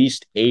had at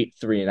least 8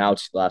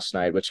 3-and-outs last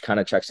night, which kind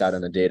of checks out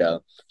in the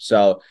data.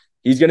 So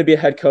he's going to be a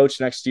head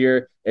coach next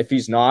year. If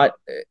he's not,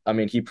 I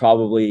mean,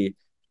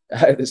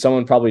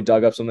 someone probably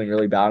dug up something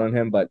really bad on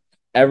him, but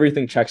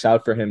everything checks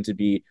out for him to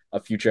be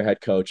a future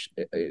head coach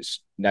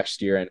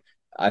next year. And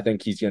I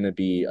think he's going to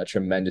be a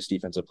tremendous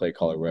defensive play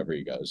caller wherever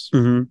he goes.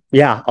 Mm-hmm.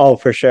 Yeah. Oh,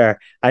 for sure.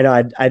 I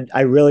know.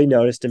 I really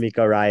noticed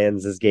DeMeco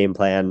Ryans' game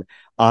plan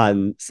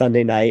on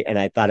Sunday night, and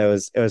I thought it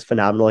was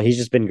phenomenal. He's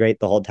just been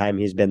great the whole time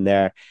he's been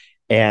there.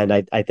 And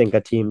I think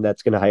a team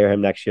that's going to hire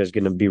him next year is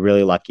going to be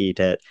really lucky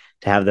to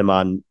have them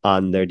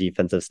on their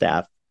defensive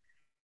staff.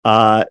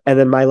 And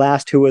then my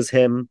last Who Was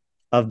Him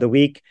of the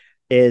week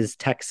is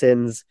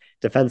Texans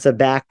defensive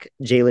back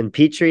Jalen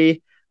Pitre,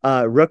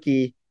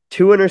 rookie,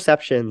 2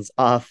 interceptions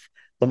off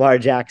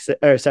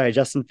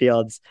Justin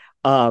Fields,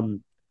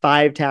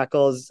 5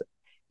 tackles,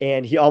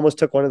 and he almost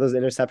took one of those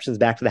interceptions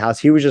back to the house.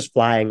 He was just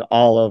flying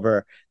all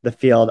over the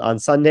field on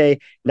Sunday.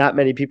 Not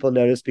many people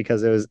noticed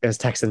because it was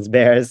Texans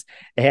Bears,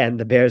 and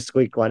the Bears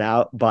squeaked one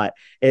out, but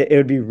it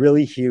would be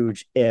really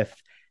huge if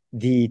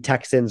the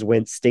Texans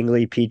went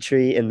Stingley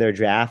Pitre in their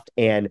draft,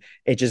 and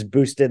it just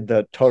boosted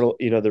the total,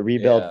 the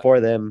rebuild for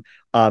them.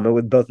 And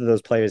with both of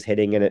those players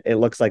hitting, and it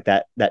looks like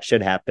that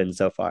should happen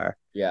so far.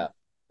 Yeah,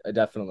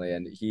 definitely.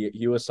 And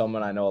he was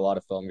someone I know a lot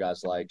of film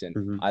guys liked,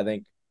 and I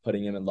think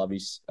putting him in Lovie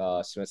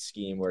Smith's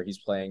scheme where he's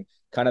playing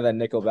kind of that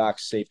nickelback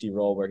safety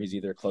role where he's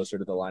either closer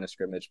to the line of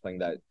scrimmage playing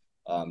that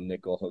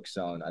nickel hook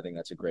zone, I think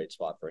that's a great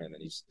spot for him,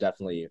 and he's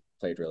definitely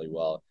played really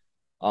well.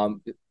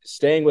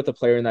 Staying with the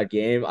player in that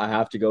game, I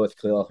have to go with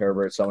Khalil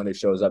Herbert, someone who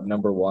shows up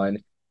number 1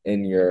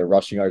 in your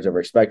rushing yards over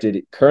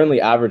expected, currently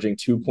averaging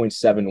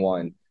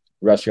 2.71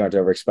 rushing yards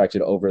over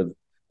expected over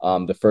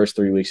the first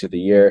 3 weeks of the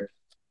year.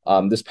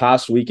 This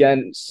past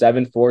weekend,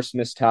 7 forced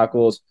missed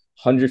tackles,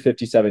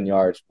 157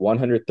 yards,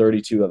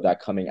 132 of that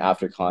coming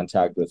after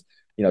contact with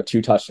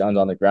 2 touchdowns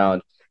on the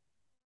ground.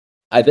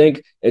 I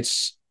think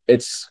it's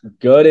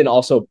good and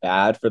also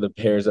bad for the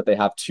Bears that they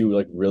have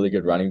 2 really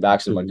good running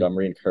backs in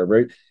Montgomery and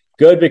Herbert.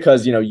 Good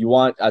because you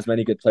want as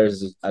many good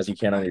players as you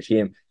can on your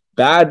team.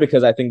 Bad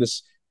because I think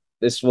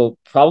this will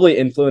probably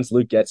influence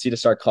Luke Getsy to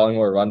start calling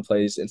more run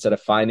plays instead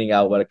of finding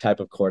out what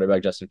type of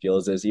quarterback Justin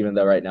Fields is, even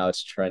though right now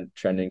it's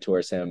trending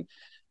towards him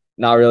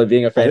not really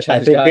being a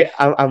franchise guy.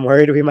 I'm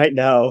worried we might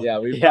know. Yeah,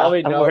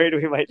 probably know. I'm worried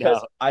we might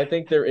know. I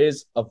think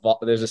there's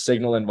a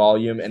signal in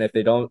volume, and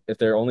if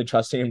they're only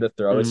trusting him to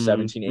throw it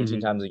 17,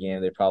 18 times a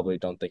game, they probably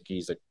don't think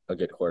he's a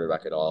good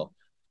quarterback at all.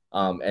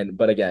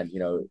 But again,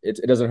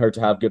 it doesn't hurt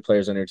to have good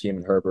players on your team,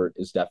 and Herbert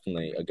is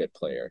definitely a good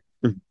player.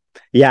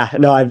 Yeah,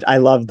 no, I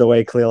love the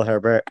way Khalil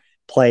Herbert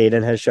played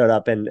and has showed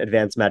up in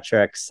advanced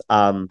metrics,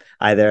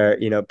 either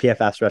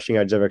PFF's rushing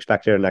yards over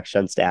expected or next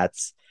gen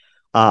stats.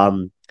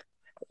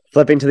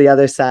 Flipping to the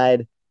other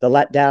side, the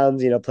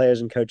letdowns, players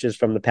and coaches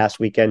from the past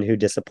weekend who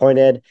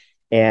disappointed,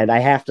 and I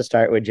have to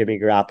start with Jimmy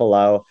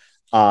Garoppolo.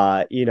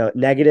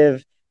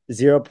 Negative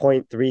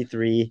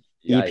 0.33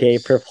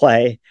 EPA per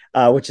play,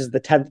 which is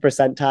the 10th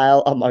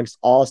percentile amongst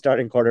all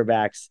starting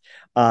quarterbacks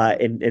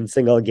in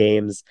single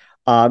games.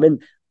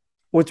 And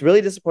what's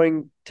really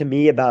disappointing to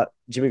me about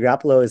Jimmy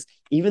Garoppolo is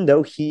even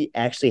though he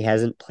actually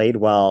hasn't played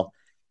well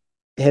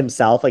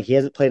himself, like he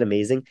hasn't played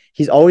amazing,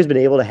 he's always been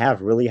able to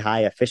have really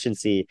high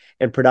efficiency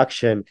and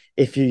production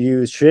if you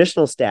use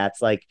traditional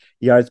stats like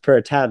yards per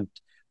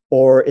attempt,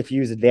 or if you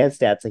use advanced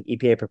stats like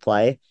EPA per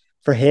play.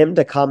 For him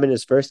to come in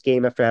his first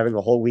game after having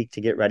a whole week to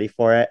get ready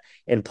for it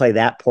and play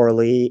that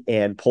poorly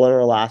and pull an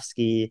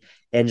Orlovsky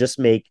and just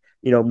make,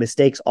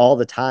 mistakes all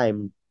the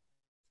time,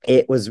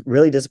 it was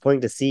really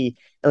disappointing to see.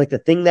 And like the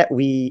thing that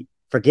we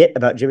forget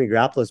about Jimmy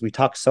Garoppolo is we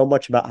talk so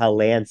much about how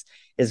Lance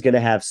is going to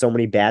have so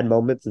many bad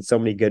moments and so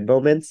many good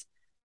moments.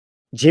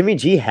 Jimmy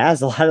G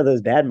has a lot of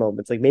those bad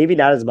moments, like maybe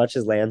not as much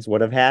as Lance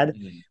would have had,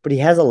 but he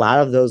has a lot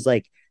of those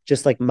like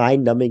just like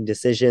mind numbing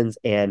decisions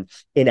and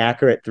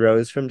inaccurate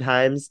throws from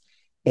times.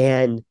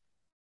 And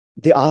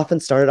the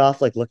offense started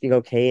off like looking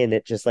okay, and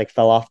it just like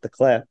fell off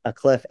a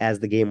cliff as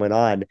the game went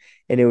on.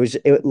 And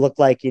it looked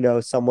like,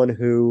 someone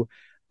who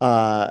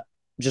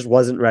just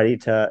wasn't ready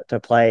to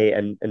play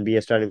and be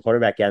a starting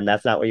quarterback again.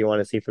 That's not what you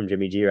want to see from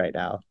Jimmy G right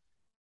now.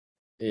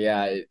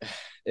 Yeah,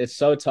 it's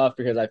so tough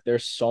because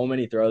there's so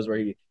many throws where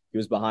he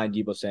was behind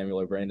Deebo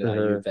Samuel or Brandon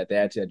Ayuk that they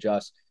had to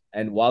adjust.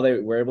 And while they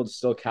were able to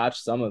still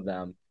catch some of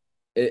them,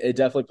 it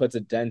definitely puts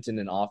a dent in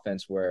an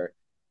offense where,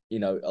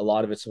 a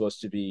lot of it's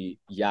supposed to be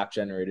yak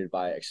generated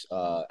by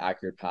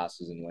accurate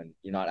passes. And when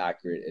you're not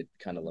accurate, it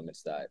kind of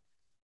limits that.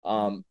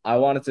 I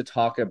wanted to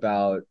talk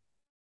about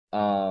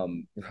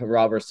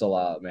Robert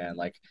Saleh, man.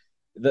 Like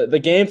the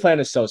game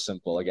plan is so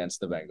simple against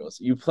the Bengals.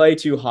 You play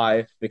too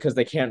high because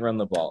they can't run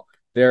the ball.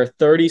 They're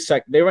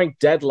they rank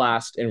dead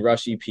last in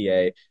rush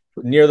EPA,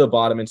 near the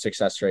bottom in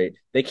success rate.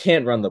 They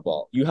can't run the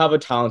ball. You have a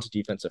talented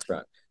defensive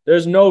front.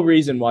 There's no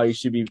reason why you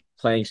should be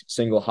playing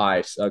single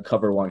high,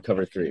 cover 1,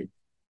 cover 3.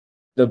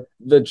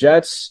 The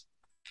Jets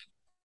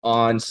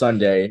on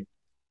Sunday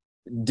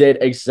did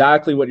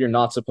exactly what you're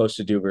not supposed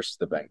to do versus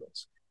the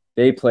Bengals.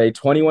 They played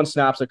 21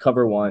 snaps at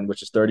cover 1,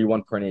 which is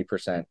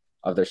 31.8%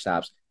 of their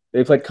snaps.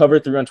 They played cover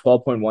 3 on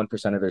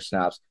 12.1% of their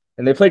snaps.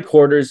 And they played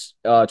quarters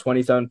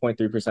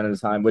 27.3% of the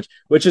time,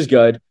 which is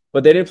good,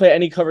 but they didn't play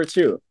any cover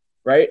 2,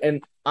 right?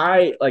 And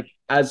I, like,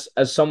 as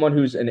someone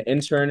who's an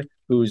intern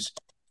who's,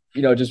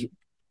 just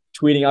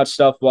tweeting out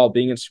stuff while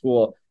being in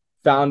school,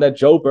 found that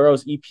Joe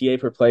Burrow's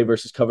EPA per play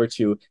versus cover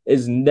 2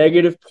 is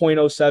negative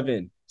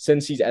 0.07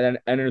 since he's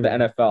entered the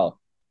NFL.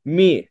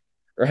 Me,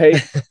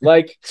 right?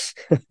 Like,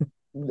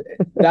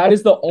 that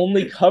is the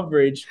only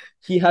coverage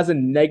he has a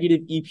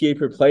negative EPA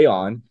per play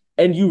on,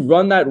 and you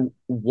run that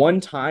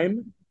one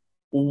time,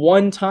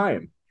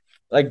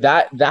 like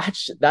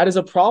that is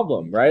a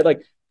problem, right?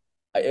 Like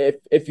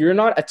if you're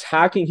not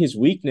attacking his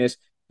weakness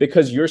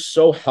because you're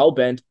so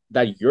hell-bent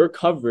that your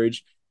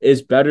coverage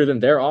is better than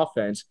their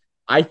offense,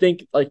 I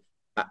think like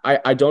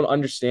I don't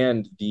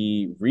understand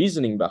the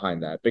reasoning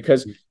behind that,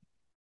 because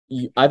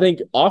I think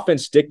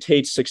offense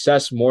dictates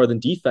success more than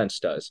defense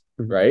does,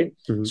 right?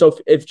 So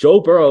if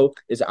Joe Burrow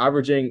is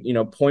averaging,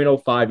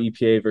 0.05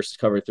 EPA versus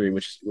cover 3,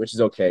 which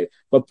is okay,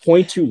 but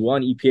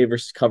 0.21 EPA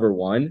versus cover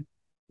 1,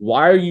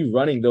 why are you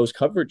running those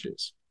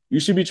coverages? You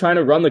should be trying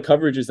to run the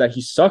coverages that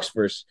he sucks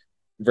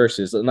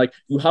versus. And like,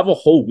 you have a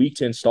whole week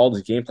to install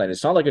this game plan.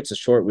 It's not like it's a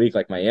short week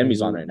like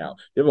Miami's on right now.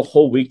 You have a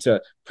whole week to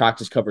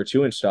practice cover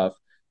 2 and stuff.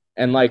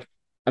 And like,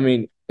 I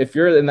mean, if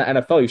you're in the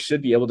NFL, you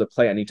should be able to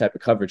play any type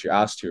of coverage you're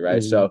asked to,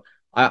 right? So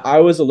I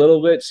was a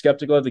little bit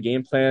skeptical of the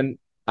game plan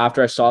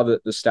after I saw the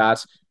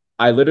stats.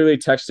 I literally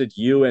texted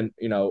you and,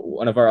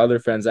 one of our other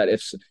friends that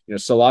if,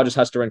 Salah just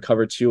has to run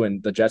cover 2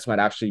 and the Jets might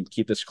actually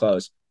keep this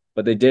close,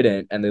 but they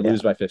didn't, and they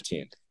lose by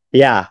 15.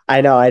 Yeah,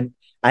 I know.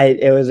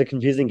 It was a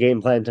confusing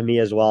game plan to me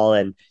as well.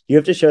 And you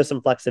have to show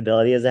some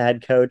flexibility as a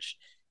head coach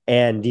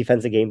and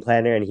defensive game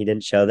planner, and he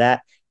didn't show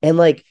that. And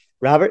like,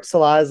 Robert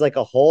Salah is like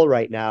a hole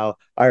right now.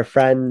 Our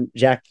friend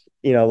Jack,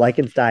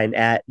 Lichtenstein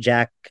at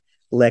Jack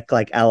Lick,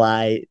 like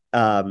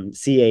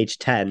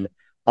LICH10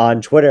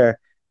 on Twitter,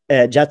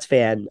 Jets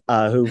fan,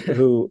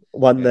 who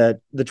won the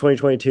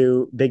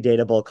 2022 Big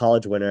Data Bowl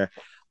college winner.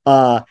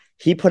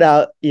 He put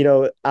out,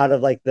 out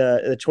of like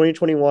the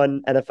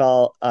 2021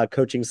 NFL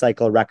coaching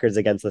cycle records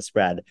against the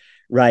spread,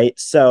 right?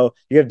 So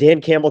you have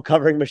Dan Campbell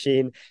covering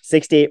machine,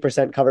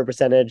 68% cover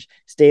percentage,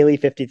 Staley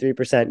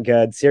 53%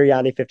 good,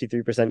 Sirianni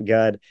 53%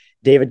 good,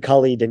 David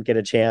Culley didn't get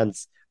a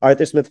chance,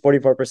 Arthur Smith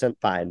 44%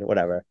 fine,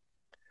 whatever.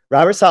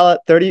 Robert Saleh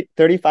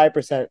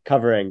 35%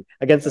 covering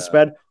against the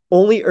spread.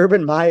 Only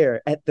Urban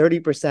Meyer at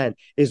 30%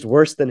 is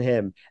worse than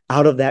him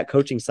out of that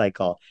coaching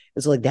cycle.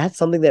 And so like that's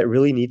something that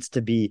really needs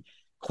to be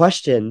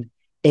questioned.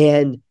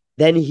 And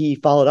then he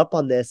followed up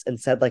on this and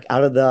said, like,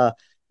 out of the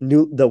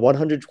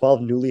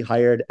 112 newly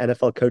hired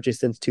NFL coaches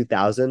since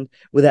 2000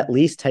 with at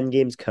least 10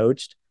 games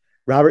coached,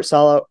 Robert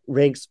Saleh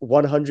ranks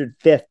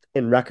 105th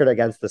in record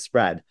against the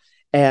spread.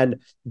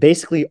 And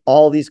basically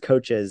all these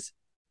coaches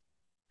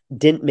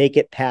didn't make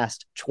it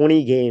past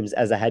 20 games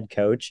as a head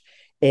coach,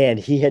 and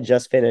he had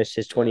just finished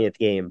his 20th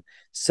game.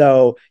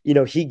 So,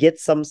 he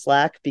gets some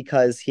slack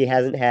because he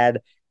hasn't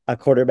had a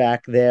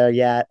quarterback there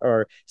yet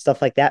or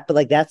stuff like that. But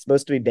like that's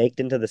supposed to be baked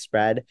into the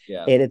spread.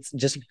 Yeah. And it's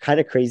just kind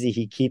of crazy.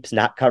 He keeps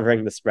not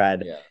covering the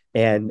spread. Yeah.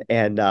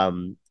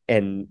 And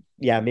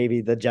yeah,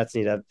 maybe the Jets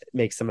need to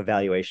make some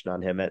evaluation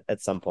on him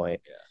at some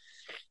point. Yeah.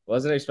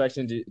 Wasn't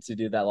expecting to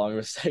do that long of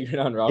a segment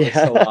on Robert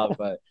Salah,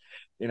 but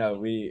you know,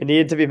 it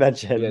needed to be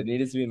mentioned. Yeah, it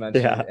needed to be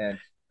mentioned. Yeah.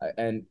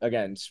 And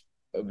again,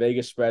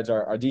 Vegas spreads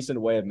are a decent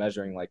way of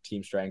measuring like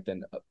team strength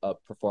and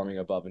performing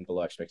above and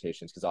below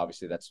expectations, because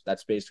obviously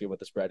that's basically what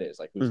the spread is,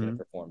 like who's going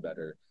to perform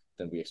better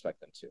than we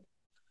expect them to.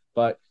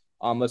 But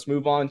let's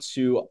move on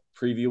to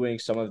previewing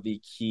some of the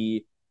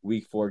key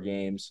week 4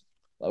 games.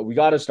 We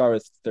got to start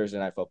with Thursday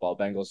Night Football,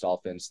 Bengals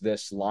Dolphins.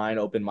 This line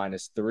opened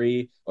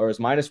 -3, or it was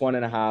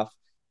 -1.5.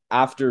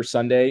 After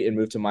Sunday, it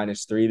moved to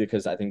 -3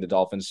 because I think the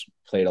Dolphins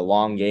played a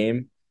long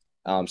game.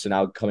 So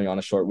now coming on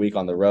a short week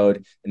on the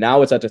road, and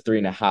now it's at to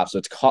 3.5.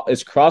 So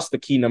it's crossed the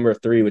key number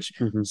of 3, which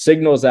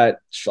signals that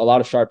a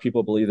lot of sharp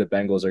people believe the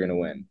Bengals are going to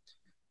win,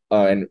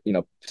 and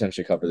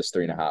potentially cover this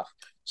 3.5.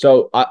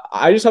 So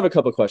I just have a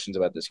couple of questions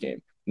about this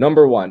game.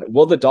 Number one,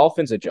 will the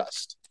Dolphins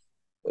adjust?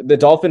 The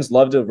Dolphins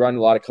love to run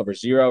a lot of cover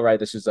 0, right?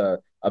 This is a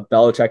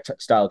Belichick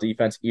style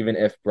defense, even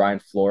if Brian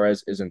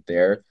Flores isn't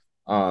there.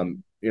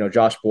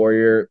 Josh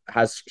Boyer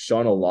has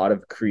shown a lot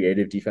of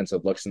creative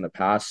defensive looks in the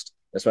past,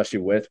 especially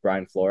with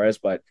Brian Flores.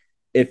 But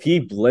if he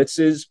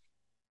blitzes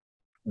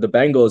the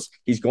Bengals,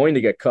 he's going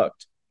to get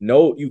cooked.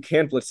 No, you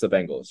can't blitz the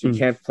Bengals. You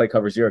can't play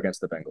cover 0 against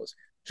the Bengals.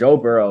 Joe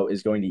Burrow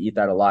is going to eat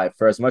that alive.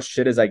 For as much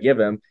shit as I give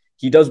him,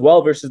 he does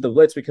well versus the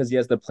blitz because he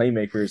has the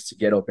playmakers to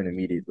get open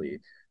immediately.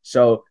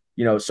 So,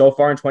 so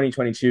far in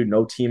 2022,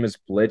 no team has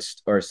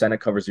blitzed or sent a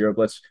cover 0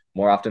 blitz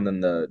more often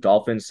than the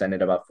Dolphins, send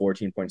it about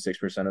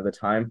 14.6% of the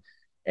time.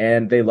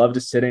 And they love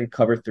to sit in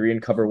cover 3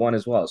 and cover 1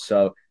 as well.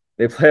 So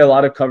they play a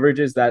lot of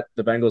coverages that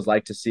the Bengals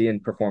like to see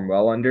and perform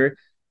well under.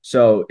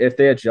 So if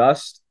they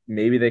adjust,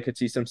 maybe they could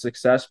see some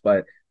success.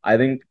 But I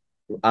think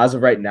as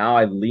of right now,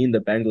 I lean the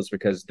Bengals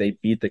because they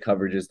beat the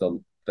coverages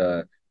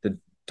the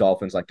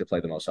Dolphins like to play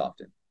the most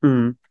often.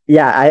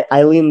 Yeah,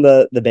 I lean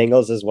the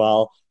Bengals as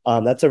well.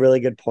 That's a really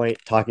good point,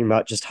 talking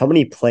about just how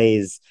many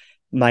plays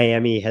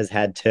Miami has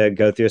had to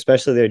go through,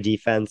 especially their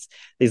defense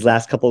these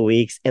last couple of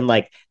weeks. And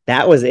like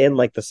that was in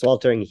like the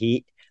sweltering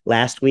heat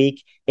last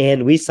week.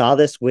 And we saw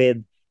this with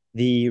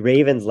the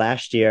Ravens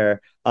last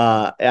year,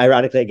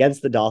 ironically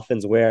against the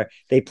Dolphins, where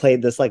they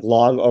played this like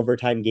long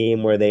overtime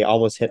game where they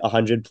almost hit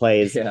 100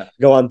 plays,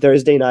 go on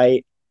Thursday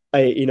night,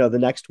 the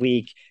next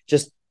week,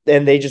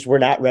 and they just were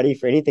not ready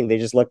for anything. They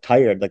just looked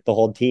tired, like the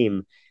whole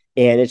team.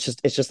 And it's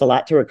just a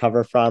lot to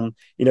recover from.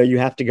 You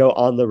have to go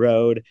on the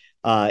road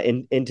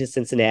into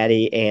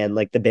Cincinnati, and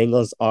like the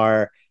Bengals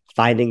are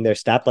finding their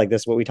step. Like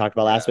this is what we talked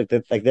about last week,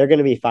 that like they're going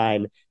to be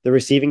fine. The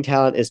receiving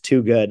talent is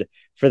too good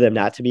for them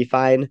not to be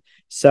fine.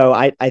 So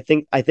I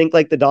think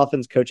like the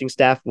Dolphins coaching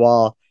staff,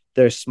 while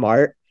they're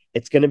smart,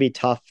 it's going to be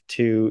tough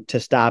to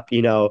stop,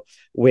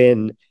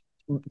 when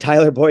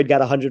Tyler Boyd got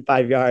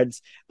 105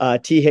 yards.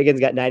 T. Higgins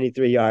got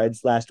 93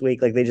 yards last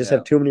week. Like they just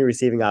have too many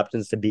receiving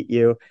options to beat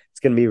you. It's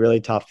going to be really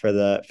tough for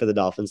the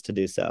Dolphins to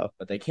do so.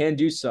 But they can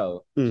do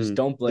so. Just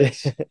don't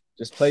blitz.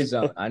 Just play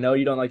zone. I know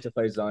you don't like to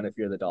play zone if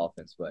you're the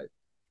Dolphins, but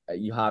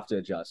you have to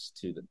adjust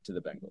to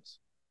the Bengals.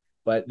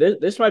 But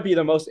this might be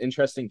the most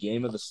interesting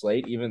game of the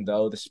slate, even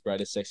though the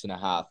spread is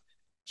 6.5.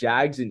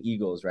 Jags and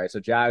Eagles, right?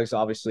 So Jags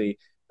obviously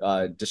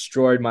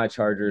destroyed my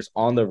Chargers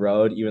on the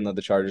road, even though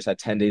the Chargers had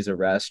 10 days of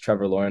rest.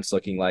 Trevor Lawrence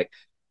looking like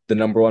the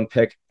number 1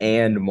 pick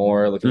and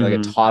more, looking like a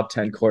top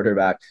 10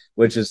 quarterback,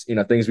 which is,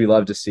 things we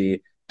love to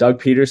see. Doug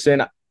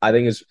Peterson, I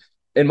think, is,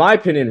 in my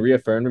opinion,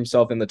 reaffirmed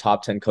himself in the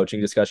top 10 coaching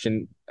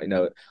discussion.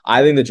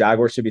 I think the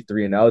Jaguars should be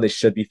 3-0. They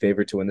should be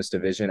favored to win this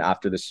division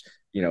after this,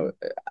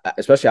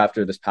 especially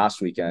after this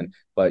past weekend.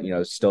 But,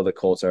 still the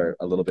Colts are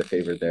a little bit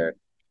favored there.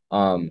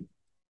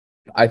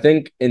 I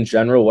think in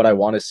general, what I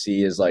want to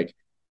see is like,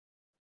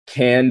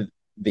 can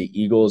the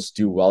Eagles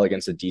do well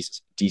against a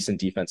decent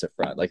defensive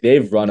front? Like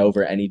they've run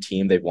over any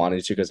team they've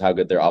wanted to because how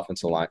good their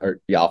offensive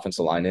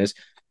line is.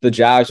 The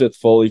Jags with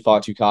Foley,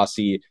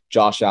 Fatukasi,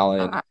 Josh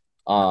Allen,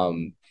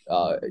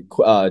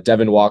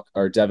 Devin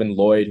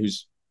Lloyd,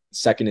 who's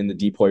second in the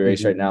DPOY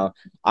race right now.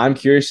 I'm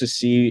curious to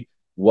see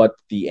what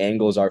the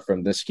angles are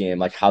from this game,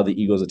 like how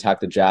the Eagles attack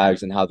the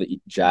Jags and how the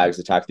Jags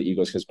attack the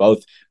Eagles, because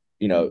both,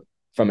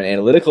 from an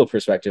analytical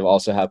perspective,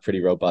 also have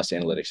pretty robust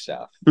analytics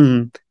staff.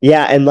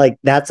 Yeah, and like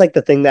that's like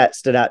the thing that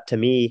stood out to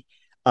me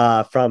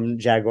from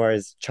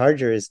Jaguars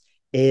Chargers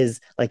is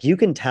like you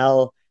can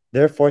tell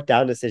their 4th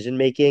down decision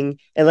making,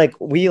 and like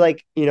we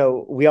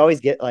always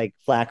get like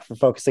flack for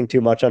focusing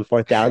too much on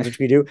 4th downs, which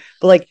we do,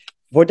 but like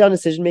 4th down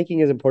decision making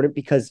is important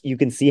because you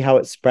can see how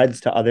it spreads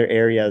to other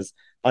areas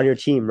on your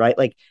team, right?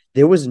 Like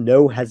there was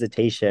no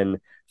hesitation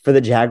for the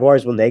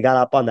Jaguars when they got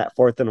up on that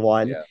 4th and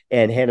 1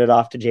 and handed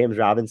off to James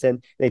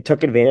Robinson. They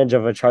took advantage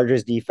of a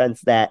Chargers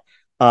defense that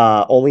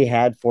only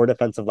had 4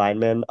 defensive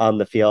linemen on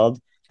the field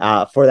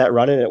for that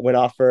run, and it went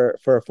off for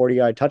a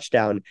 40-yard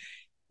touchdown.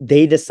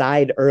 They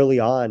decide early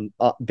on,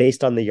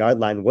 based on the yard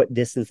line, what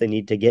distance they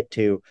need to get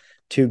to.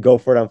 to go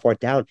for it on fourth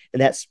down.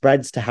 And that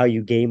spreads to how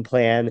you game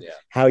plan,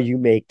 how you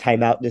make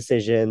timeout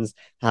decisions,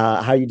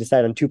 how you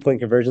decide on 2-point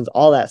conversions,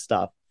 all that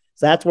stuff.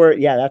 So that's where,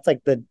 that's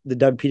like the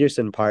Doug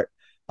Peterson part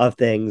of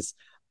things.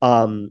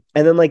 And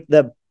then like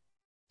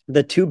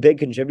the two big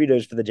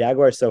contributors for the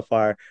Jaguars so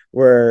far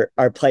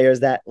are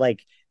players that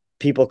like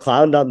people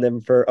clowned on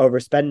them for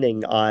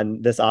overspending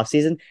on this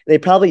offseason. They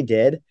probably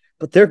did,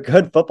 but they're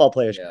good football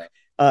players.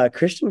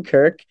 Christian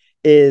Kirk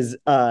is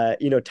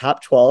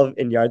top 12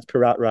 in yards per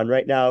route run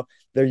right now.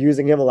 They're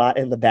using him a lot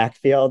in the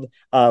backfield,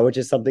 which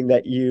is something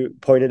that you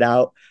pointed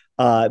out,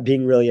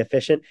 being really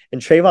efficient.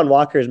 And Trayvon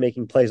Walker is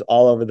making plays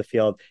all over the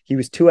field. He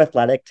was too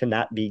athletic to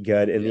not be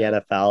good in the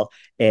NFL,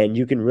 and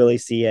you can really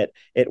see it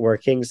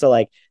working. So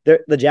like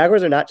the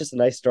Jaguars are not just a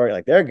nice story.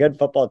 Like they're a good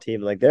football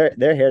team. Like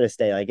they're here to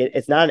stay. Like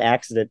it's not an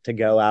accident to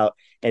go out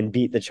and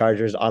beat the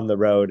Chargers on the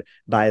road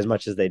by as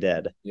much as they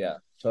did. Yeah,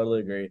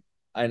 totally agree.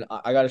 And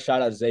I got to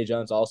shout out Zay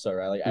Jones also,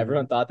 right? Like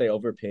everyone thought they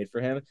overpaid for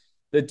him.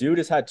 The dude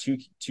has had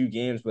two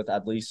games with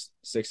at least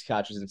 6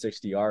 catches and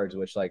 60 yards,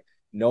 which like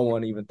no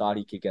one even thought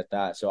he could get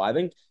that. So I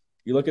think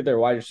you look at their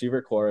wide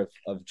receiver core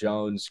of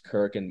Jones,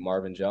 Kirk, and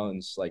Marvin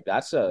Jones, like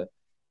that's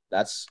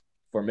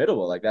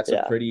formidable. Like that's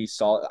a pretty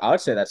solid. I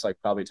would say that's like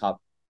probably top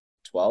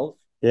 12.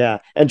 Yeah.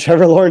 And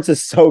Trevor Lawrence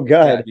is so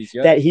good,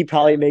 that he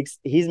probably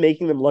he's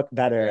making them look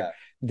better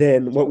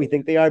than what we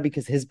think they are,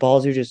 because his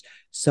balls are just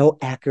so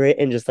accurate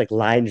and just like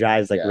line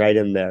drives like right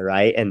in there,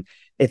 right? And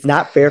it's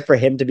not fair for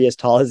him to be as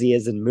tall as he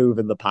is and move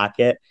in the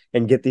pocket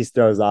and get these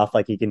throws off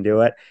like he can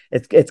do it.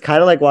 It's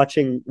kind of like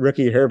watching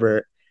rookie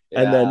Herbert,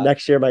 and then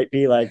next year might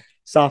be like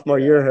sophomore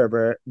year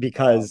Herbert,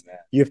 because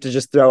you have to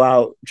just throw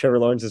out Trevor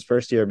Lawrence's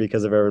first year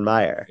because of Urban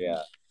Meyer.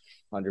 Yeah,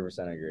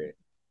 100% agree.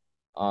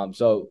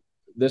 So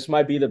this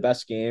might be the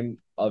best game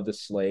of the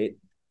slate.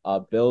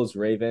 Bills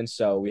Ravens.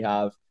 So we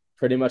have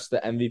pretty much the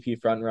MVP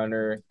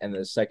frontrunner and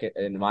the second,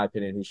 in my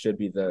opinion, who should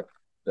be the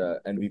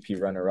MVP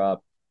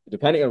runner-up,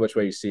 depending on which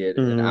way you see it,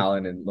 in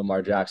Allen and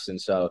Lamar Jackson.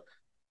 So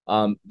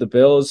the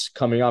Bills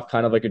coming off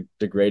kind of like a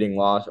degrading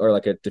loss, or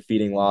like a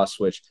defeating loss,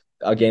 which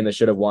a game they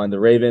should have won. The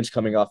Ravens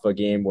coming off a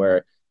game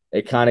where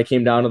it kind of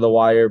came down to the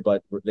wire,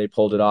 but they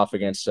pulled it off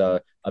against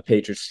a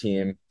Patriots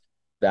team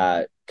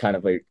that kind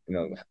of like,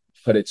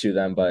 put it to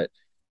them. But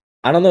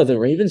I don't know. The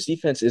Ravens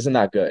defense isn't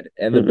that good,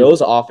 and the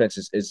Bills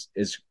offense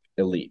is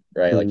elite,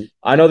 right? Like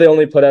I know they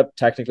only put up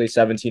technically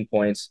 17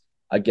 points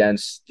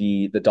against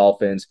the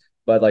Dolphins,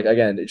 but like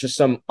again, it's just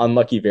some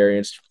unlucky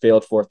variance.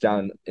 Failed fourth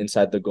down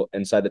inside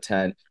the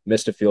 10,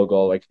 missed a field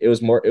goal. Like it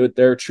was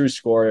their true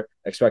score,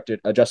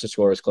 expected adjusted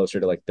score was closer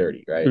to like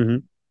 30, right?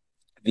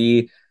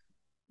 The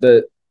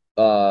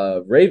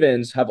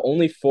Ravens have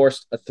only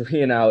forced a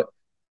 3-and-out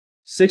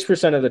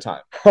 6% of the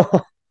time.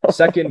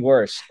 Second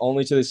worst,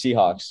 only to the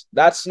Seahawks.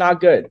 That's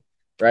not good,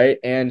 right?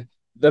 And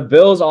the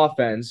Bills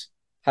offense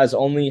has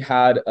only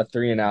had a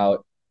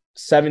 3-and-out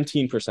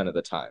 17% of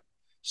the time.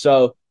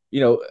 So,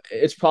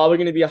 it's probably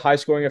going to be a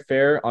high-scoring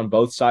affair on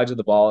both sides of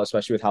the ball,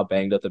 especially with how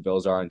banged up the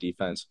Bills are on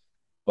defense.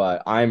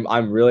 But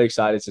I'm really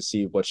excited to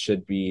see what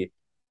should be,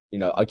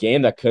 a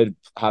game that could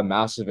have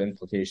massive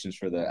implications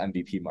for the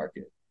MVP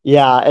market.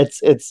 Yeah,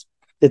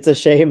 it's a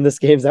shame this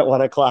game's at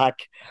 1:00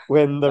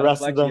 when the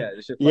rest of them.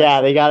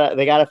 They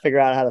gotta figure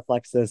out how to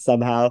flex this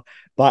somehow.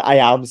 But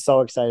I'm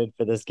so excited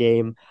for this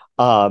game.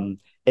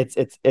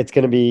 It's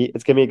gonna be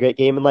a great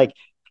game. And like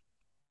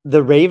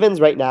the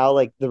Ravens right now,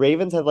 like the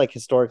Ravens have like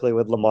historically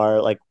with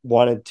Lamar like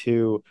wanted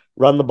to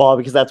run the ball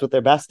because that's what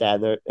they're best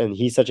at, and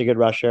he's such a good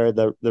rusher.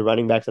 The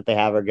running backs that they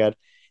have are good.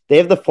 They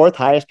have the 4th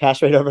highest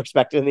pass rate over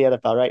expected in the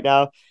NFL right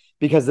now,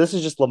 because this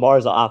is just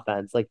Lamar's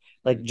offense. Like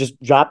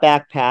just drop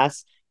back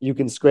pass. You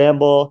can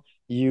scramble.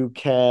 You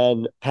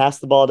can pass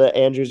the ball to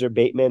Andrews or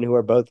Bateman, who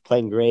are both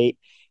playing great.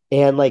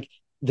 And like,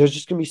 there's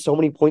just going to be so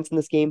many points in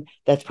this game.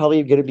 That's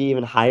probably going to be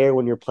even higher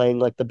when you're playing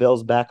like the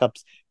Bills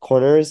backups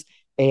corners.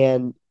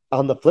 And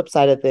on the flip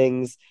side of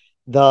things,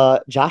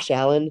 the Josh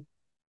Allen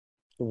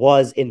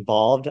was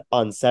involved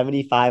on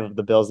 75 of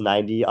the Bills'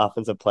 90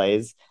 offensive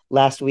plays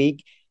last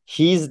week.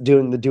 He's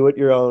doing the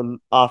do-it-your-own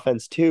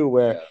offense too,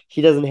 where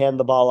he doesn't hand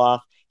the ball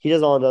off. He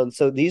does all alone.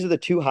 So these are the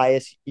 2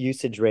 highest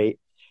usage rate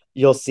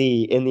you'll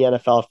see in the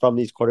NFL from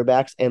these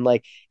quarterbacks. And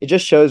like, it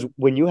just shows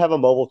when you have a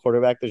mobile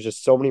quarterback, there's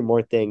just so many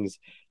more things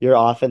your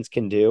offense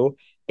can do.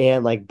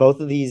 And like both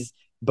of these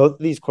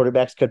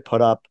quarterbacks could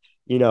put up,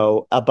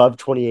 above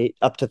 28,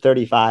 up to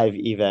 35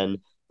 even,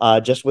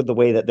 just with the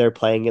way that they're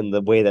playing and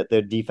the way that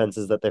their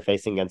defenses that they're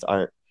facing against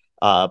aren't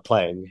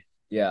playing.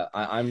 Yeah,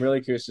 I'm really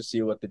curious to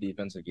see what the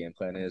defensive game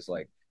plan is.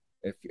 Like,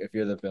 if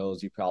you're the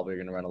Bills, you probably are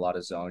going to run a lot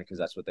of zone because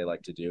that's what they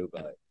like to do.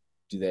 But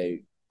do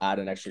they add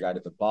an extra guy to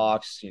the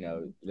box?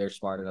 They're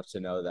smart enough to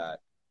know that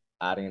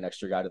adding an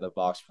extra guy to the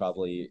box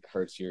probably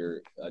hurts your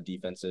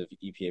defensive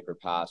EPA per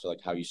pass, or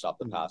like how you stop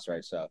the pass,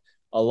 right? So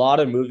a lot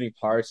of moving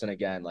parts, and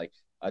again, like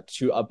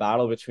a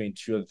battle between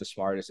 2 of the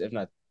smartest, if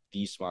not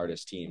the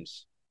smartest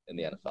teams in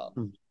the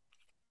NFL.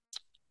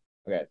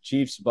 Okay,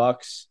 Chiefs,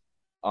 Bucks.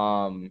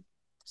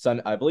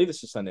 I believe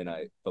this is Sunday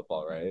night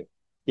football, right?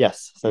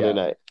 Yes, Sunday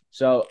night.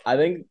 So I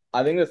think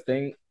the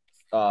thing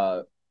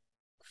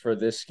for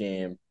this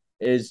game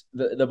is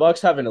the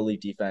Bucks have an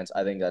elite defense.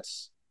 I think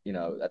that's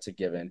a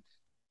given.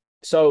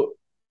 So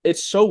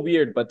it's so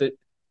weird, but the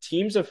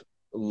teams have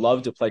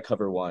loved to play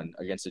cover one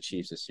against the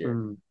Chiefs this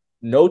year.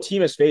 No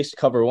team has faced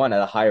cover one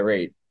at a higher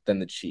rate than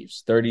the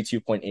Chiefs,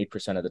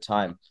 32.8% of the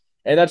time.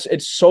 And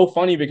it's so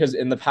funny because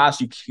in the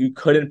past you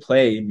couldn't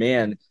play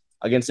man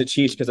against the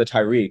Chiefs because of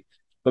Tyreek,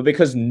 but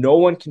because no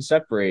one can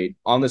separate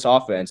on this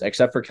offense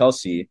except for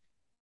Kelce,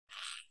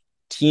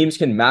 teams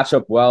can match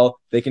up well.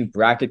 They can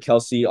bracket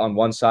Kelce on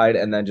one side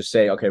and then just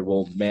say, okay,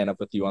 we'll man up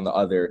with you on the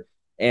other.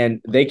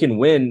 And they can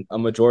win a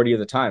majority of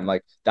the time.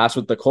 Like, that's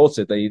what the Colts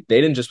did. They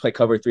didn't just play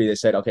cover three. They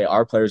said, okay,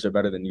 our players are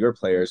better than your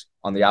players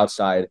on the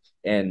outside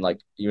and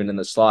like even in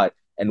the slot.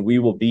 And we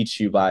will beat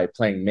you by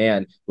playing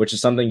man, which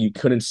is something you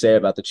couldn't say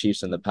about the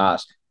Chiefs in the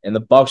past. And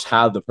the Bucks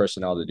have the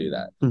personnel to do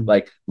that.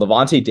 Like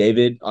Levante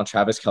David on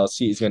Travis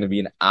Kelce is going to be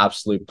an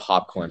absolute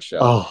popcorn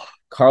show.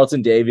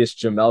 Carlton Davis,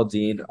 Jamel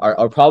Dean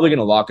are probably going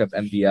to lock up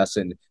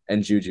MVS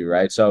and Juju,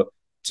 right? So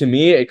to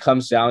me, it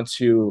comes down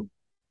to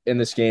in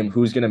this game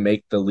who's going to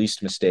make the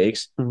least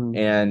mistakes.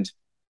 And,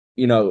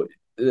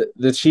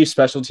 the Chiefs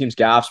special teams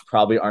gaffes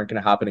probably aren't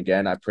going to happen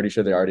again. I'm pretty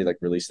sure they already like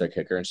released their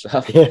kicker and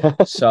stuff.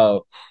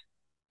 So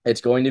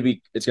it's going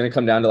to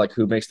come down to like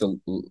who makes the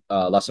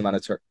less amount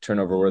of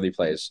turnover worthy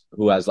plays,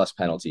 who has less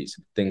penalties,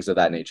 things of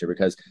that nature,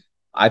 because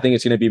I think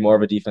it's going to be more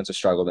of a defensive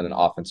struggle than an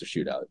offensive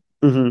shootout.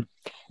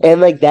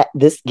 And like that,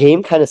 this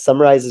game kind of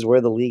summarizes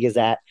where the league is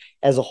at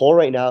as a whole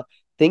right now.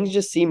 Things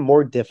just seem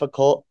more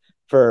difficult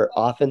for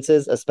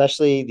offenses,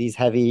 especially these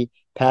heavy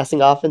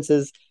passing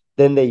offenses,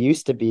 than they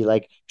used to be.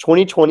 Like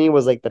 2020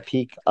 was like the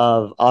peak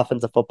of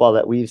offensive football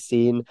that we've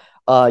seen.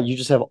 You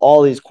just have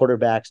all these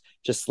quarterbacks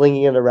just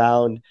slinging it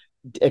around,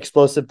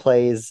 explosive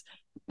plays,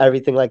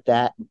 everything like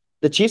that.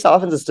 The Chiefs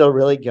offense is still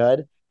really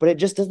good, but it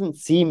just doesn't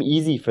seem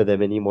easy for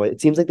them anymore. It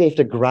seems like they have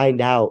to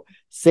grind out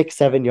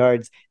 6-7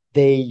 yards.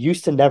 They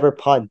used to never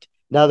punt.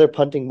 Now they're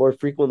punting more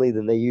frequently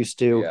than they used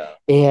to.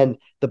 And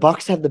the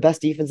Bucs have the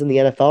best defense in the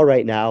NFL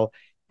right now.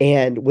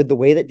 And with the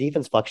way that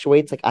defense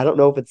fluctuates, like I don't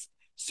know if it's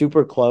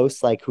super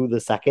close, like who the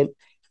second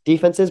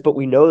defense is, but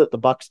we know that the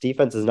Bucs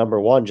defense is number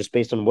one just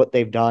based on what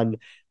they've done,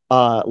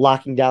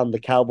 locking down the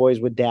Cowboys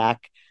with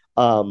Dak,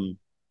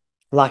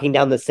 locking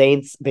down the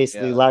Saints,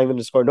 basically allowing them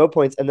to score no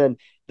points. And then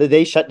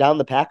they shut down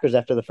the Packers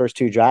after the first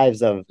two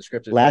drives of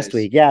last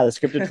week. Yeah, the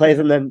scripted plays,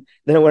 and then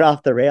it went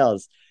off the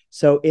rails.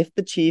 So if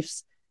the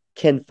Chiefs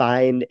can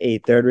find a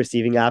third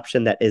receiving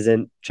option that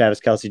isn't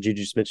Travis Kelce,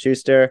 Juju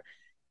Smith-Schuster,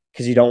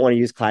 because you don't want to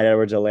use Clyde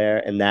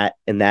Edwards-Helaire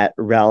in that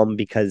realm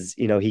because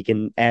he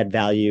can add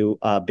value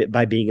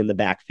by being in the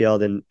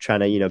backfield and trying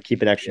to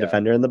keep an extra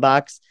defender in the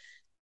box.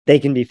 They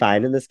can be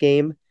fine in this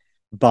game,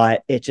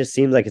 but it just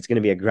seems like it's going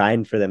to be a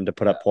grind for them to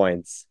put up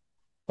points.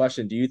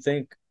 Question: do you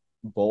think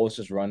Bowles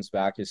just runs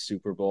back his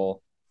Super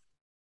Bowl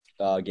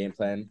game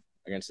plan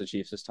against the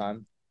Chiefs this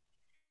time?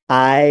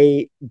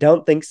 I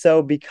don't think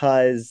so,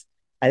 because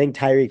I think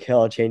Tyreek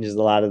Hill changes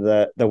a lot of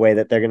the way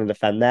that they're going to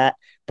defend that.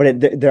 But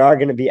there are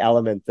going to be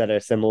elements that are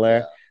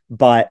similar.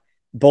 But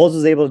Bowles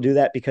was able to do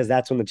that because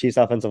that's when the Chiefs'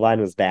 offensive line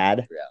was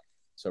bad.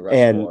 So rush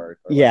 4 or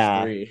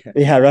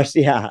rush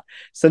 3.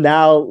 So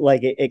now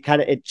like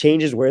it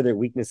changes where their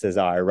weaknesses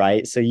are,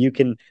 right? So you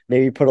can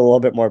maybe put a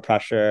little bit more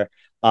pressure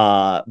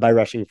by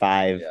rushing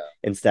 5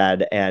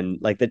 instead, and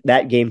like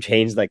that game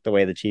changed like the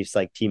way the Chiefs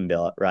like team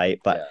built, right?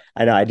 But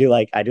I do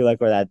like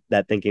where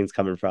that thinking's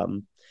coming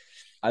from.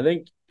 I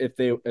think if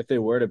they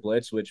were to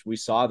blitz, which we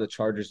saw the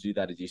Chargers do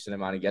that a decent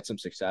amount and get some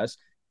success,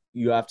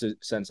 you have to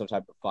send some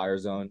type of fire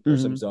zone or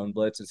some zone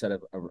blitz instead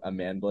of a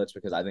man blitz,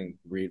 because I think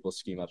Reed will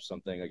scheme up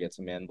something against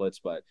a man blitz.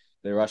 But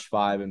they rush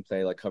 5 and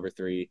play like cover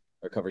 3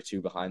 or cover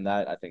 2 behind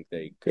that, I think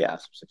they could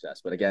have some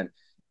success. But again,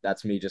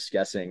 that's me just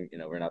guessing.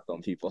 We're not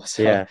film people.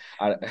 So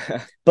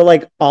but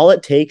like all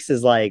it takes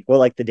is like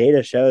the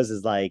data shows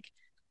is like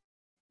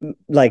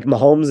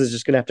Mahomes is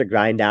just gonna have to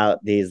grind out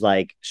these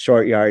like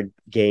short yard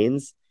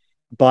gains.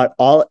 But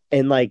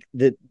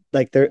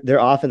their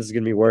offense is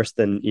going to be worse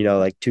than,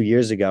 like 2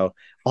 years ago.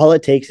 All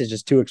it takes is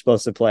just 2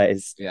 explosive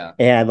plays.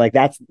 And like,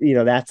 that's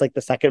like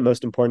the second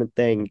most important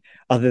thing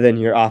other than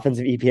your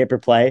offensive EPA per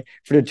play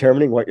for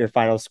determining what your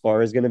final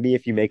score is going to be.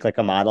 If you make like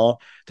a model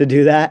to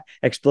do that,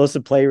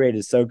 explosive play rate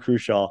is so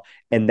crucial.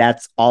 And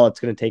that's all it's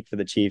going to take for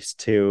the Chiefs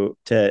to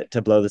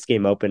blow this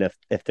game open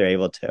if they're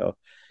able to.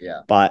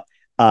 But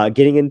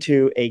getting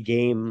into a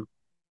game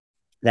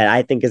that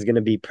I think is going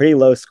to be pretty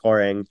low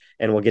scoring,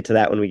 and we'll get to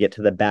that when we get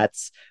to the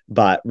bets.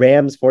 But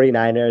Rams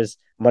 49ers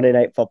Monday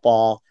Night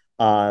Football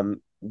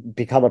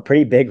become a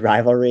pretty big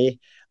rivalry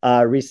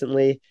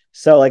recently.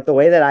 So like the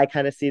way that I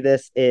kind of see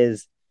this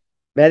is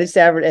Matthew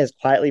Stafford has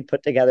quietly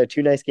put together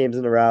 2 nice games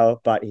in a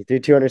row, but he threw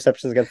 2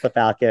 interceptions against the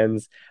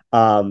Falcons.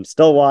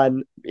 Still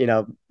won.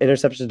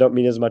 Interceptions don't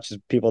mean as much as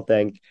people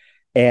think.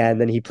 And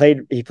then he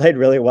played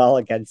really well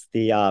against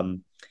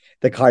the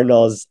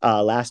Cardinals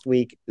last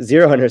week,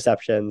 0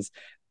 interceptions,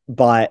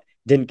 but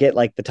didn't get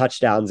like the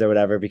touchdowns or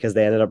whatever because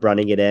they ended up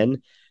running it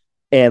in.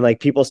 And like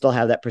people still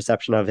have that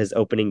perception of his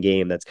opening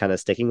game that's kind of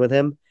sticking with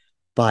him.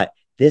 But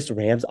this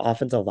Rams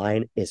offensive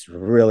line is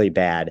really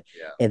bad.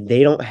 Yeah. And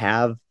they don't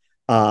have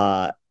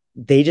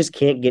they just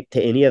can't get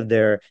to any of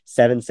their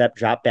 7-step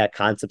drop back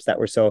concepts that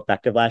were so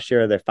effective last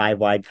year, or their 5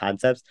 wide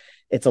concepts.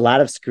 It's a lot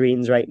of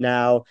screens right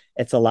now.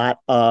 It's a lot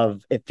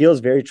of, it feels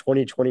very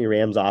 2020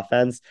 Rams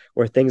offense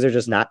where things are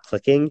just not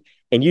clicking.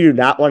 And you do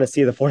not want to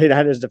see the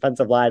 49ers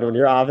defensive line when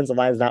your offensive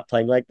line is not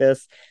playing like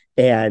this.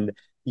 And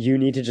you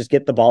need to just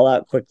get the ball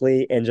out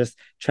quickly and just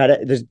try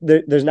to,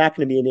 there's not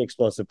going to be any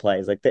explosive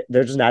plays. Like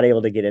they're just not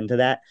able to get into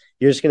that.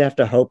 You're just going to have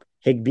to hope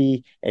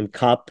Higbee and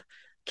Kupp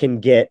can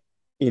get,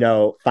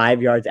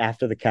 5 yards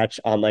after the catch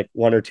on like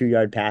 1 or 2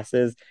 yard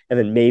passes. And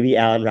then maybe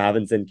Allen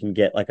Robinson can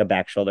get like a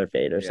back shoulder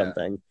fade or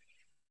something.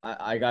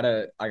 I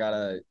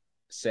gotta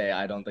say,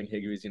 I don't think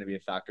Higbee's going to be a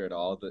factor at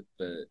all.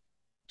 The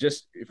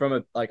just from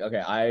a, like,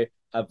 okay, I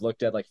have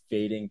looked at like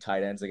fading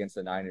tight ends against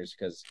the Niners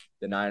because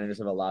the Niners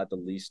have allowed the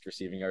least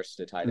receiving yards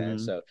to tight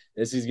ends. So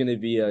this is going to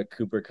be a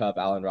Cooper Kupp,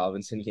 Allen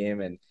Robinson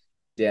game. And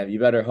damn, you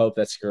better hope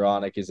that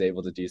Skoranek is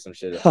able to do some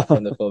shit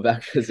from the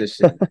fullback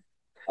position.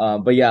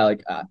 But yeah,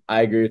 like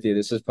I agree with you.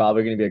 This is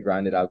probably going to be a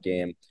grinded out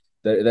game.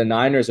 The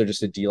Niners are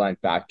just a D-line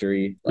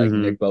factory. Like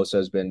Nick Bosa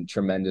has been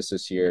tremendous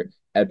this year.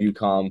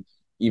 Ebukam,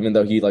 even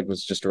though he like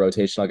was just a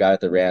rotational guy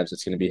at the Rams,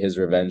 it's going to be his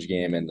revenge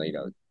game, and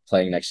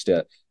playing next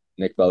to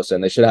Nick Bosa,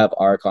 and they should have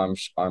Arik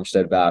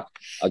Armstead back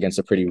against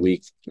a pretty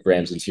weak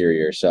Rams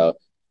interior. So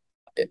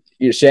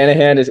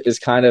Shanahan is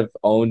kind of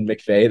owned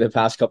McVay the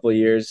past couple of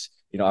years.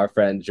 Our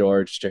friend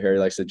George Tahiri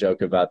likes to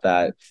joke about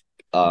that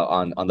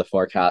on the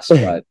forecast,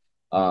 but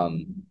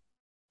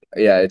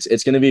yeah,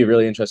 it's going to be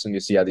really interesting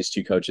to see how these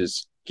two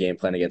coaches game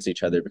plan against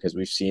each other, because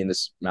we've seen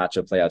this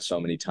matchup play out so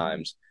many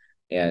times,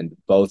 and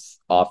both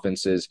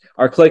offenses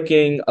are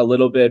clicking a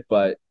little bit,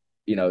 but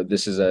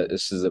this is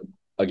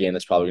a game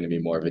that's probably going to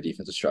be more of a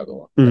defensive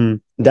struggle.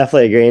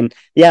 Definitely agree. And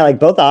yeah, like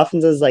both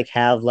offenses like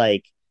have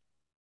like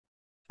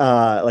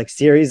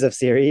series of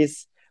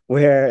series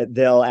where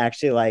they'll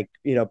actually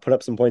put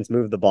up some points,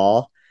 move the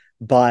ball.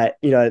 But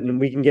and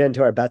we can get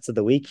into our bets of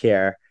the week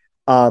here.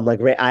 I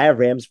have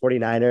Rams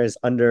 49ers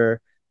under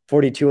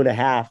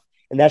 42.5.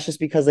 And that's just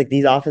because like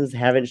these offenses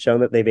haven't shown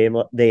that they've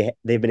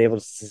been able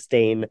to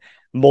sustain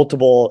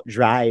multiple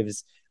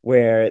drives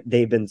where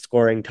they've been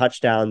scoring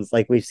touchdowns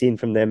like we've seen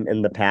from them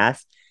in the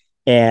past.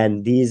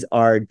 And these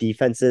are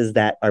defenses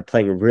that are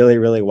playing really,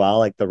 really well.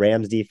 Like the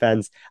Rams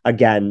defense,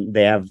 again,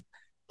 they have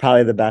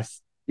probably the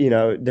best,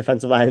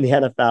 defensive line in the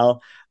NFL,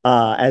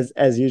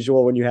 as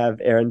usual when you have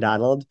Aaron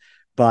Donald.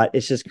 But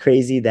it's just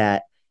crazy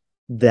that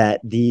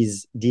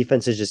these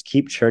defenses just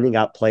keep churning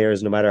out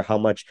players no matter how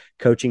much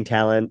coaching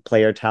talent,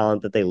 player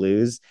talent that they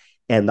lose.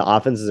 And the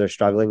offenses are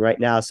struggling right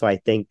now. So I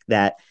think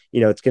that,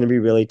 it's going to be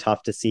really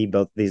tough to see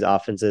both of these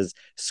offenses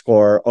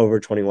score over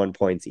 21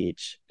 points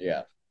each.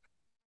 Yeah.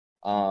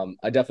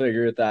 I definitely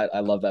agree with that. I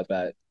love that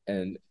bet.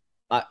 And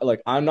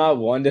I'm not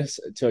one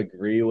to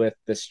agree with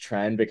this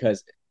trend,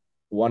 because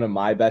one of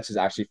my bets is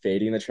actually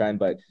fading the trend,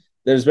 but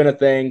there's been a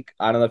thing,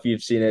 I don't know if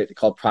you've seen it,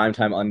 called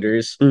primetime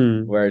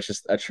unders, where it's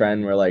just a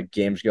trend where like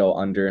games go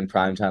under in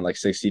primetime like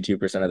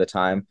 62% of the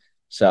time.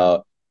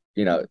 So,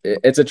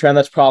 it's a trend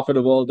that's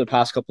profitable the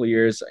past couple of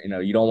years.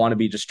 You don't want to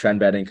be just trend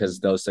betting, because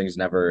those things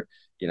never,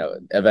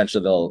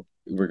 eventually they'll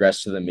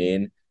regress to the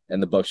mean,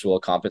 and the books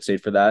will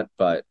compensate for that.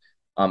 But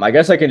I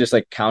guess I can just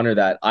like counter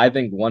that. I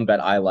think one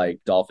bet I like,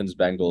 Dolphins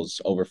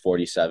Bengals over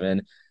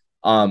 47.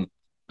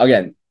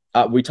 Again,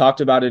 we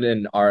talked about it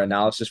in our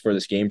analysis for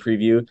this game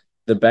preview.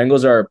 The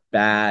Bengals are a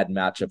bad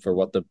matchup for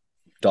what the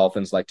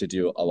Dolphins like to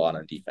do a lot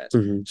on defense.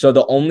 So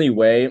the only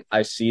way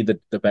I see the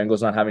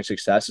Bengals not having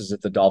success is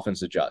if the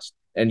Dolphins adjust.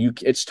 And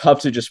it's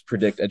tough to just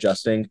predict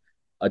adjusting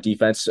a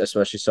defense,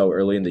 especially so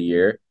early in the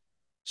year.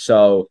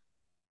 So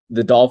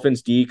the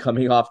Dolphins D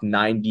coming off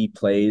 90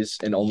 plays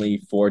and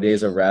only 4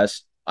 days of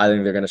rest, I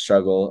think they're going to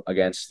struggle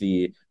against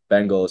the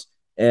Bengals.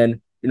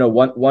 And,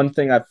 one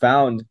thing I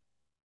found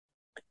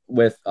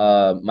with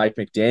Mike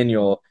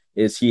McDaniel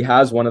is he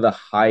has one of the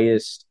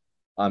highest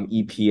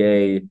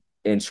EPA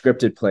in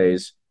scripted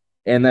plays.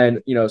 And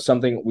then,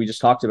 something we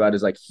just talked about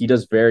is like he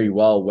does very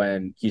well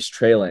when he's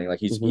trailing. Like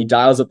he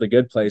dials up the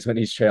good plays when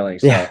he's trailing.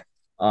 So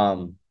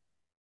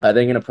I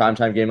think in a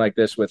primetime game like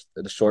this with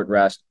the short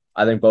rest,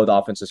 I think both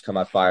offenses come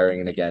out firing.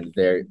 And again,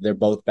 they're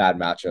both bad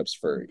matchups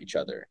for each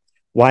other.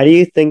 Why do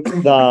you think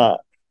the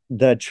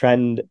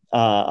trend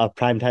of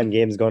primetime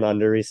games going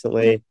under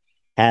recently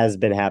has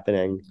been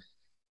happening?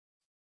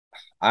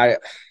 That's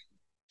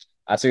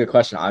a good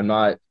question. I'm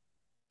not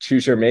too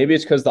sure. Maybe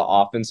it's because the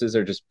offenses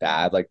are just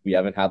bad. Like we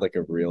haven't had like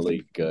a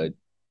really good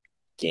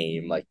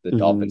game, like the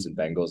Dolphins and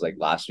Bengals. Like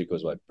last week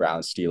was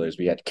Browns Steelers.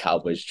 We had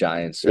Cowboys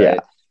Giants, right?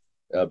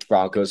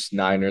 Broncos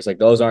Niners. Like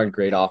those aren't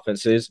great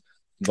offenses,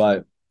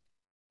 but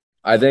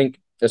I think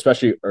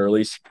especially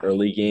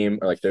early game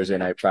or like Thursday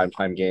night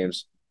primetime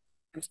games,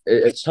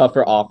 it's tough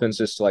for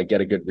offenses to like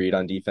get a good read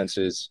on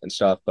defenses and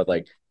stuff. But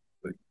like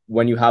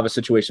when you have a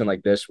situation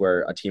like this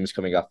where a team's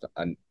coming off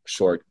a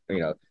short,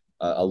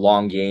 a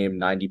long game,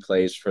 90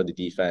 plays for the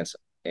defense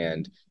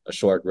and a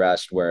short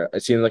rest, where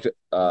it seemed like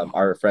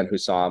our friend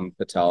Hussam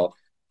Patel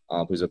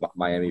who's a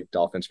Miami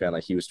Dolphins fan,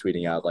 like he was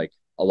tweeting out like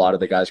a lot of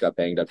the guys got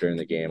banged up during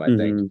the game. I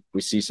think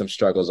we see some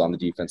struggles on the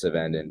defensive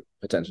end and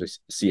potentially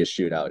see a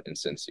shootout in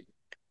Cincy.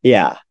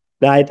 Yeah,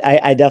 no,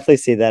 I definitely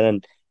see that,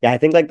 and yeah, I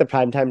think like the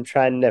primetime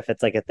trend, if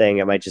it's like a thing,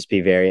 it might just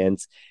be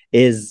variance,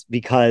 is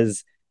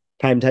because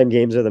primetime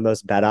games are the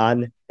most bet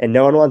on, and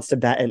no one wants to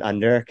bet an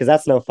under because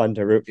that's no fun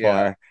to root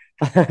for.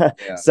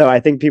 So I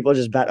think people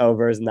just bet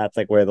overs, and that's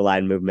like where the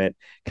line movement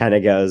kind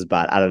of goes.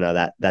 But I don't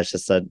know, that's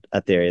just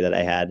a theory that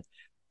I had.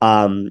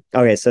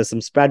 Okay, so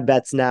some spread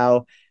bets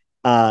now.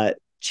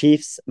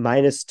 Chiefs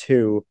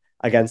 -2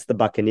 against the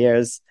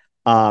Buccaneers.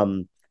 But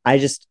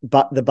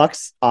the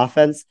Bucs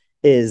offense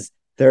is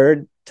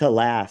third to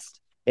last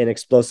in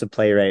explosive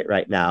play rate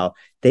right now.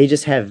 They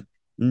just have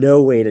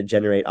no way to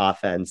generate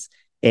offense.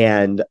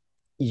 And,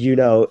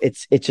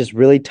 it's just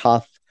really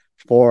tough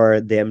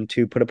for them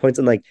to put up points.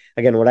 And like,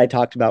 again, what I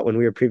talked about when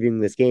we were previewing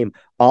this game,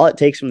 all it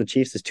takes from the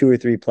Chiefs is 2 or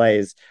 3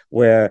 plays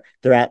where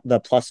they're at the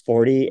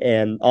 +40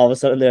 and all of a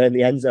sudden they're in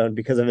the end zone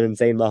because of an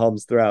insane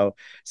Mahomes throw.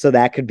 So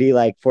that could be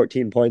like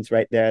 14 points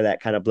right there.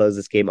 That kind of blows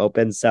this game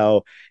open.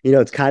 So,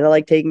 it's kind of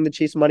like taking the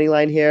Chiefs money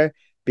line here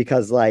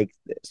because like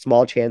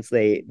small chance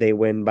they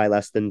win by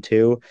less than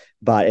 2,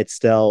 but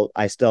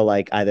I still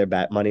like either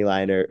bet money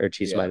line or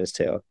Chiefs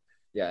 -2.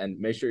 Yeah, and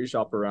make sure you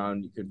shop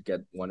around. You could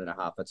get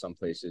 1.5 at some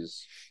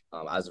places.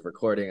 As of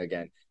recording,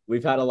 again,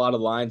 we've had a lot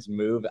of lines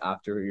move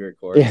after we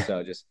record,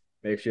 so just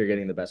make sure you're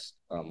getting the best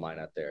line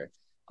out there.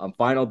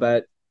 Final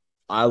bet.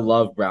 I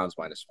love Browns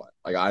 -1.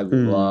 Like I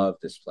love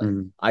this play.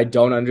 I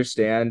don't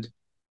understand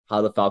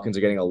how the Falcons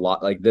are getting a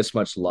lot like this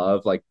much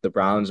love. Like the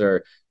Browns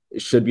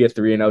should be a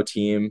 3-0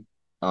 team.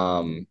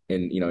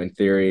 In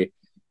theory,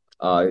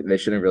 they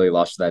shouldn't really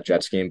lost to that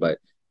Jets game, but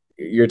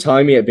you're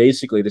telling me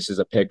basically this is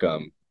a pick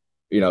 'em.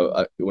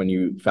 When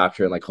you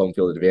factor in like home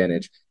field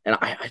advantage. And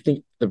I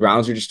think the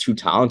Browns are just too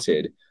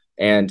talented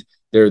and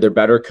they're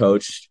better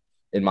coached,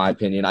 in my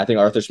opinion. I think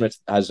Arthur Smith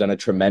has done a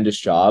tremendous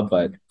job,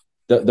 but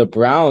the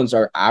Browns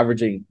are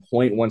averaging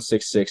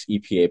 0.166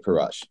 EPA per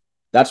rush.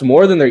 That's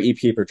more than their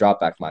EPA per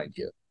dropback, mind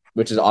you,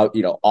 which is,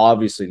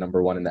 obviously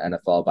number 1 in the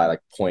NFL by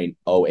like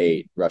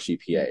 0.08 rush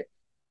EPA.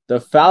 The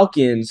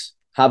Falcons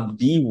have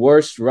the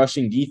worst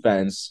rushing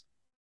defense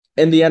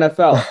in the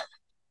NFL.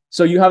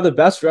 So you have the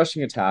best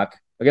rushing attack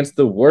against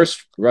the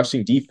worst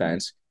rushing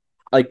defense.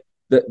 Like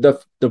the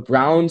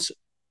Browns,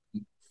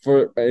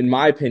 in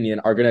my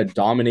opinion, are gonna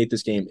dominate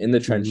this game in the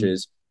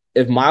trenches.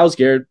 If Myles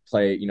Garrett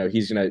play,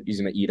 he's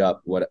gonna eat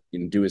up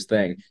do his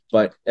thing.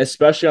 But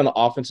especially on the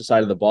offensive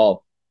side of the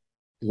ball,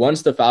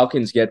 once the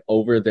Falcons get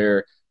over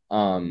their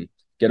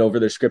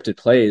scripted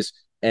plays,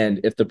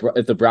 and if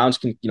the Browns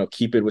can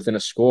keep it within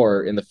a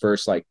score in the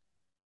first like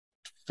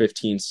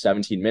 15,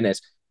 17 minutes,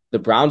 the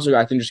Browns are,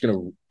 I think, just going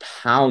to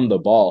pound the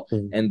ball,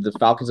 and the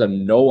Falcons have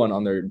no one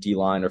on their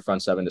D-line or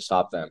front seven to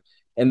stop them.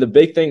 And the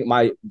big thing,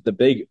 the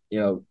big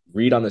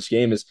read on this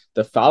game is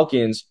the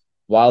Falcons,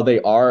 while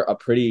they are a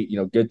pretty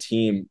good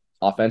team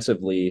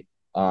offensively,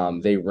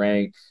 they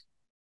rank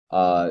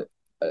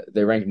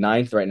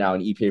 9th right now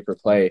in EPA per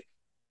play.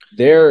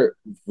 They're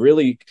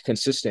really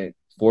consistent.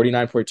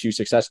 49.2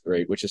 success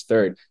rate, which is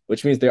 3rd,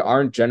 which means they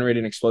aren't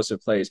generating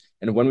explosive plays.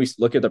 And when we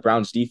look at the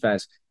Browns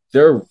defense,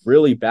 they're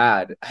really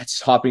bad at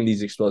stopping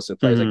these explosive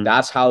plays. Like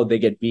that's how they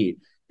get beat.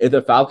 If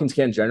the Falcons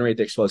can't generate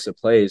the explosive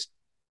plays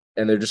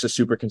and they're just a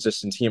super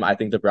consistent team, I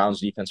think the Browns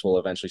defense will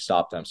eventually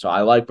stop them. So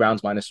I like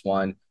Browns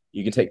 -1.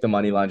 You can take the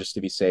money line just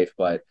to be safe,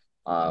 but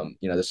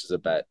this is a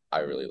bet I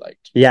really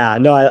liked. Yeah,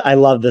 no, I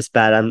love this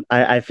bet.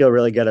 I feel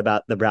really good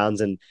about the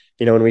Browns. And,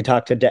 when we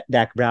talk to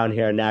Dak Brown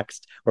here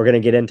next, we're going to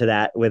get into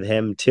that with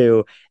him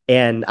too.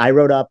 And I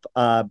wrote up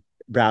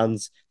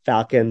Browns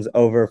Falcons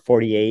over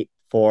 48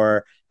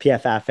 for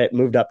PFF. It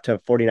moved up to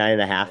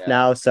 49.5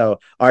 now. So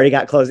already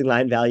got closing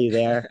line value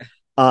there.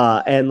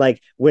 And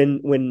like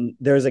when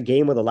there's a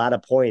game with a lot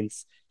of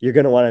points, you're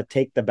going to want to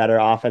take the better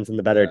offense and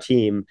the better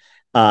team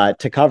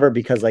to cover,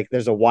 because like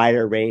there's a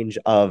wider range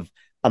of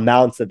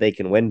amounts that they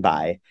can win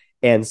by.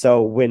 And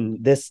so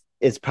when this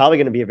is probably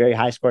going to be a very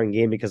high scoring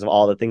game because of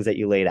all the things that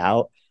you laid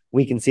out,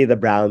 we can see the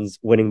Browns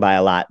winning by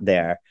a lot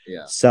there.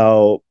 Yeah.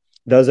 So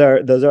those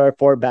are our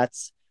 4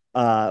 bets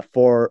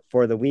for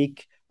the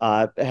week.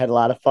 I had a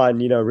lot of fun,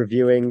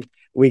 reviewing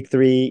week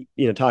 3,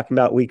 talking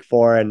about week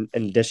 4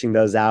 and dishing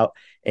those out.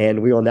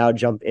 And we will now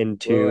jump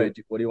into wait,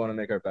 what do you want to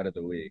make our bet of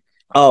the week?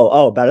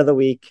 Bet of the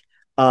week.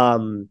 I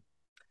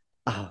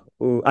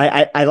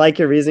like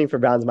your reasoning for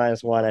Browns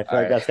 -1. I feel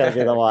like that's gonna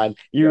be the one.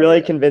 You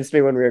really convinced me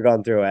when we were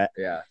going through it.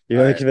 Yeah, you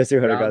really convinced me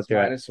when we were going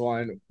through it.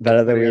 -1. Bet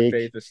of the week.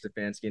 Faith with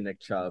Stefanski,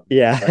 Nick Chubb.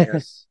 Yeah,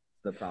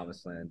 the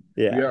promised land.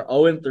 Yeah, we are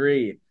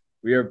 0-3.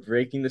 We are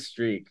breaking the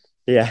streak.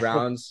 Yeah,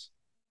 Browns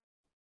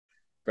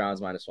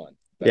 -1.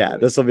 Yeah,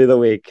 this will be the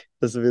week.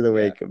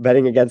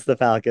 Betting against the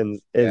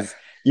Falcons is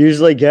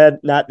usually good.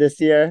 Not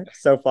this year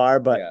so far,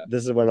 but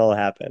this is when it'll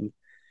happen.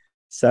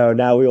 So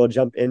now we will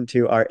jump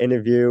into our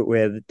interview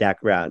with Dak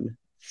Brown.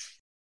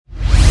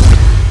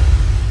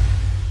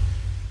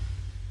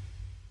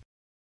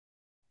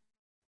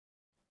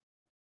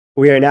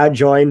 We are now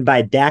joined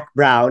by Dak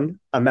Brown,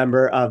 a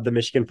member of the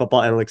Michigan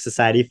Football Analytics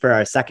Society, for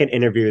our second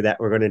interview that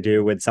we're going to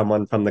do with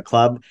someone from the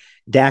club.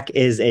 Dak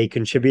is a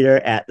contributor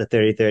at the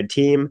 33rd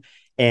team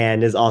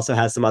and also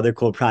has some other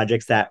cool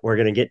projects that we're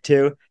going to get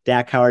to.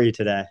 Dak, how are you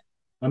today?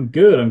 I'm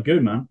good. I'm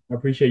good, man. I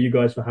appreciate you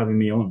guys for having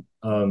me on.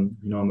 I'm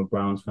a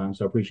Browns fan,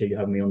 so I appreciate you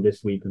having me on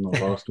this week and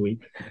not last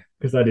week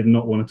because I did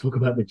not want to talk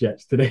about the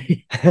Jets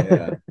today.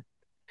 Yeah.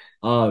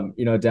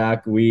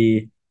 Dak,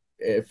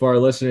 for our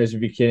listeners,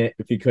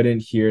 if you couldn't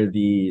hear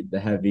the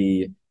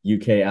heavy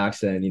UK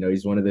accent,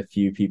 he's one of the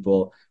few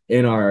people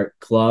in our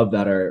club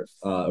that are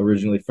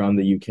originally from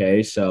the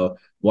UK. So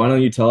why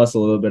don't you tell us a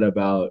little bit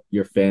about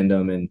your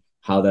fandom and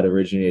how that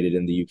originated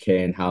in the UK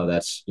and how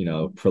that's,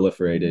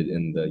 proliferated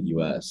in the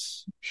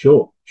US?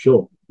 Sure.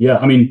 Yeah,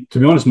 I mean, to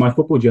be honest, my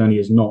football journey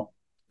is not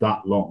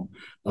that long.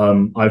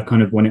 I've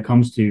kind of, when it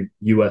comes to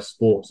US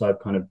sports, I've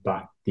kind of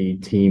backed the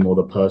team or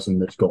the person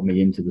that's got me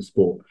into the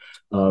sport.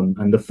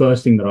 And the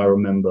first thing that I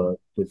remember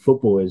with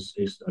football is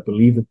I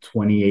believe the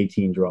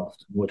 2018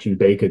 draft, watching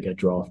Baker get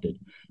drafted.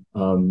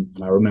 And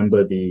I remember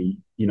all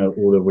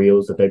the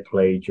reels that they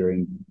played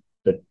during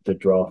the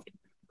draft,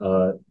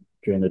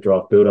 during the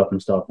draft build up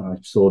and stuff. And I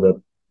saw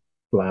the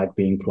flag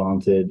being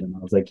planted, and I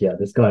was like, yeah,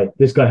 this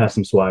guy has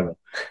some swagger,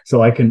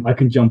 so I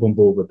can jump on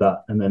board with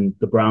that. And then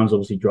the Browns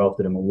obviously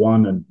drafted him at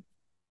 1, and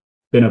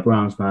been a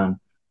Browns fan,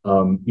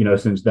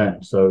 since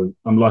then. So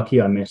I'm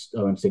lucky. I missed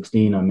 0 and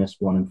 16. I missed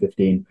 1 and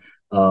 15.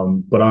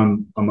 But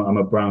I'm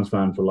a Browns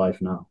fan for life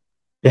now.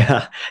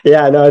 Yeah.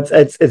 No,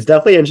 it's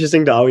definitely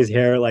interesting to always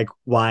hear like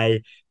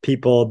why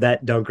people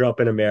that don't grow up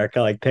in America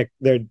like pick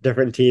their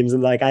different teams,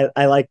 and like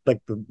I like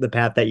the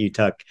path that you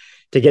took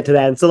to get to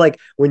that. And so like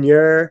when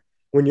you're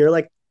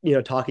like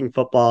talking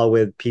football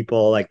with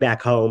people like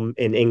back home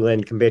in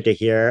England compared to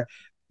here,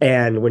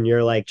 and when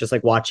you're like just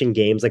like watching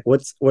games, like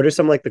what are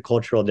some like the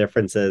cultural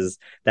differences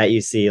that you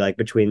see like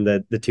between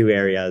the two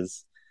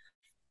areas?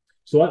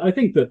 So I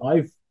think that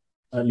I've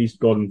at least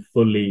gotten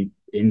fully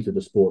into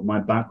the sport. My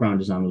background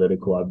is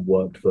analytical. I've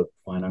worked for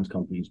finance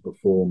companies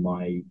before.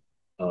 My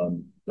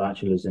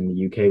bachelor's in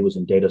the UK was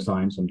in data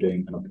science. I'm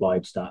doing an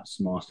applied stats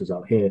master's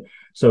out here.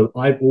 So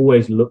I've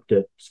always looked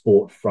at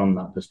sport from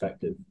that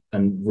perspective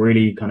and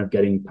really kind of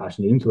getting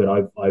passionate into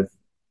it. I've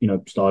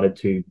started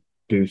to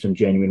do some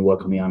genuine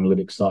work on the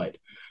analytics side.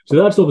 So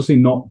that's obviously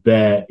not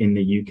there in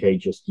the UK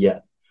just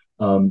yet.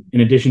 In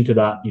addition to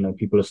that,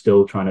 people are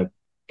still trying to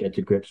get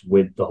to grips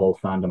with the whole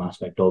fandom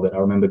aspect of it. I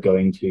remember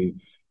going to,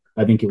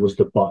 I think it was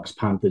the Bucks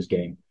Panthers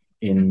game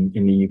in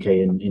the UK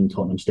in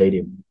Tottenham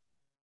Stadium.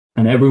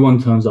 And everyone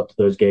turns up to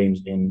those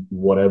games in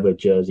whatever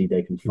jersey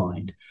they can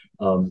find.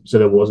 So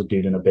there was a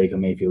dude in a Baker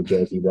Mayfield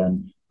jersey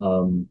then.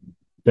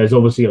 There's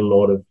obviously a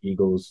lot of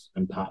Eagles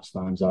and Pats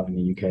fans out in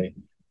the UK.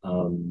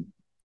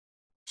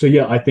 So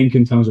yeah, I think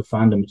in terms of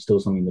fandom, it's still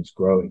something that's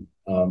growing.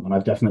 And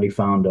I've definitely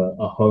found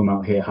a home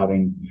out here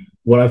having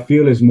what I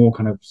feel is more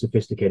kind of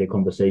sophisticated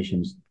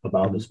conversations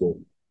about the sport.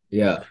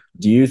 Yeah.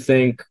 Do you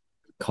think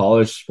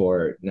college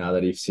sport, now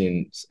that you've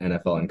seen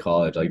NFL and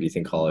college, like do you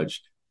think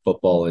college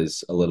football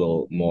is a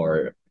little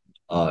more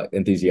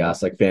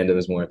enthusiastic, fandom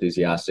is more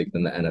enthusiastic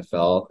than the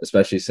NFL,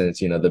 especially since,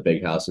 the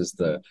Big House is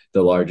the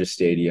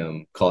largest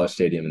college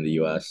stadium in the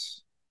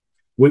US?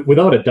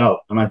 Without a doubt.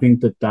 And I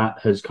think that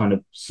has kind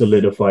of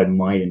solidified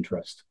my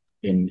interest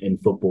in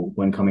football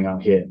when coming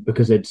out here,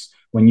 because it's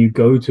when you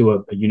go to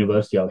a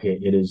university out here,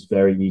 it is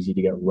very easy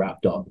to get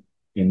wrapped up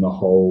in the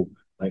whole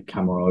like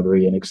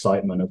camaraderie and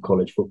excitement of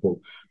college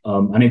football.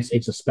 And it's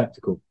a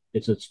spectacle.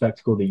 It's a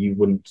spectacle that you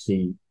wouldn't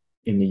see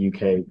in the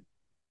UK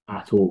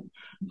at all.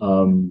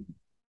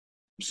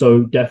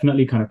 So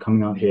definitely kind of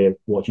coming out here,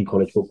 watching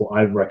college football,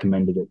 I've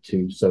recommended it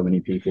to so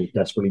many people,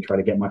 desperately try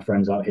to get my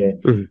friends out here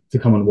to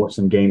come and watch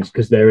some games,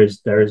 because there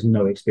is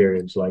no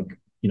experience like,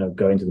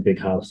 going to the Big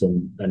House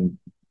and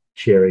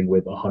cheering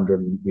with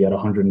 100. We had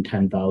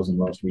 110,000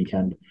 last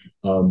weekend.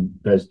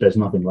 There's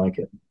nothing like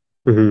it.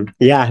 Mm-hmm.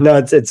 Yeah, no,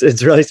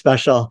 it's really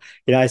special.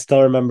 I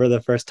still remember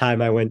the first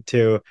time I went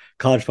to a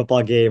college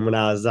football game when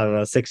I was, I don't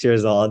know, 6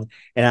 years old,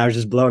 and I was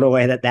just blown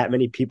away that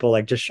many people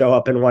like just show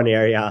up in one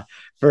area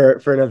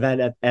for an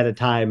event at a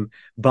time.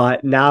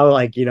 But now,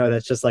 like,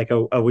 that's just like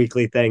a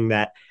weekly thing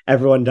that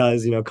everyone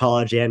does,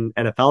 college and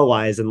NFL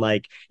wise. And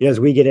like,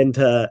 as we get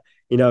into,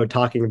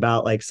 talking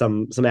about like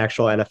some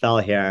actual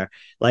NFL here,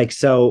 like,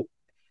 so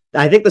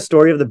I think the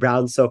story of the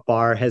Browns so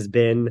far has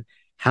been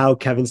how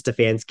Kevin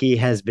Stefanski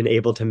has been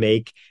able to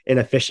make an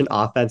efficient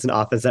offense, an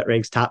offense that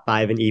ranks top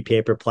 5 in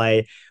EPA per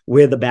play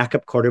with a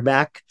backup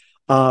quarterback.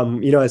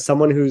 As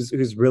someone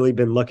who's really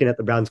been looking at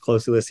the Browns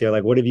closely this year,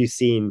 like what have you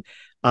seen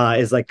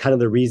is like kind of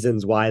the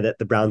reasons why that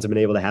the Browns have been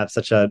able to have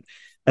such a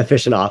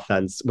efficient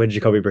offense with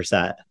Jacoby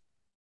Brissett?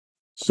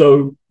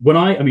 So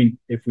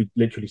if we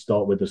literally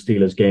start with the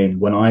Steelers game,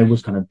 when I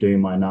was kind of doing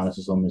my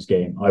analysis on this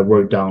game, I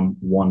wrote down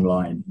one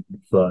line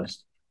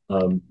first.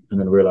 And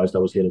then realized I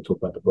was here to talk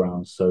about the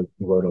Browns, so I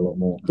wrote a lot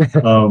more.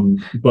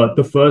 But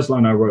the first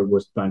line I wrote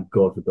was, "Thank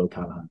God for Bill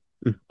Callahan."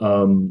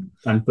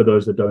 And for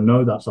those that don't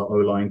know, that's our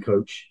O-line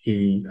coach.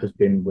 He has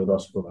been with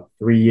us for about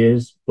 3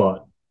 years,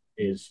 but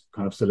is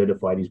kind of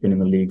solidified. He's been in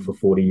the league for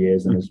 40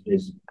 years and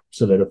is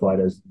solidified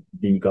as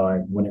the guy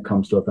when it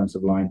comes to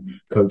offensive line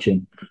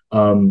coaching.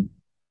 And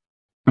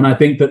I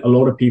think that a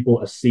lot of people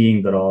are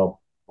seeing that our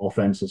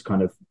offense is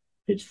kind of,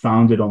 it's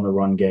founded on the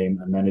run game,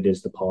 and then it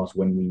is the pass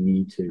when we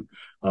need to.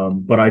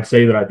 But I'd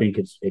say that I think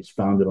it's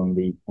founded on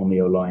the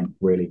O-line,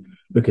 really,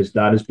 because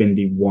that has been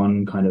the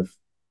one kind of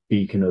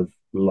beacon of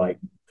light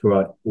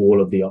throughout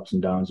all of the ups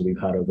and downs that we've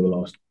had over the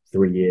last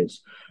 3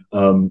 years.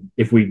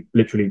 If we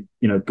literally,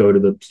 go to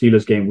the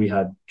Steelers game, we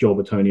had Joel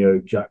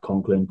Bitonio, Jack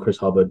Conklin, Chris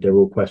Hubbard. They're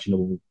all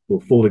questionable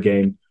for the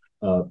game.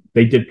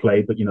 They did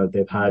play, but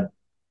they've had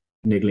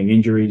niggling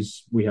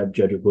injuries. We had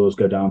Jedrick Wills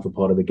go down for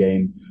part of the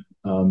game.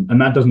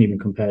 And that doesn't even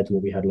compare to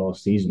what we had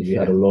last season. We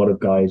had a lot of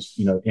guys,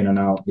 in and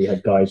out. We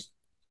had guys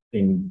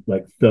in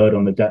like third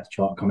on the depth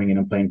chart coming in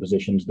and playing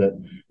positions that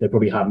they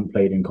probably haven't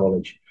played in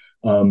college.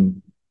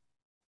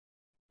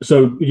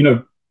 So,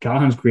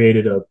 Callahan's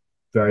created a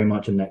very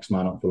much a next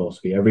man up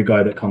philosophy. Every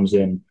guy that comes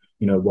in,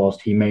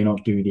 whilst he may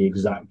not do the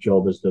exact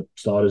job as the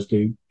starters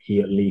do, he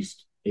at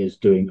least is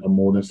doing a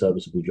more than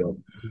serviceable job.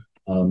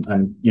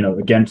 And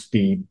against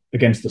the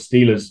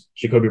Steelers,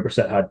 Jacoby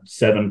Brissett had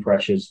 7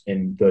 pressures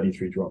in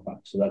 33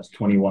 dropbacks, so that's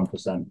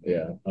 21%.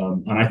 Yeah.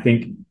 And I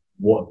think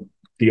what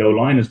the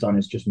O-line has done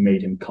is just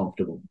made him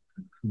comfortable.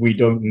 We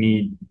don't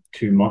need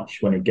too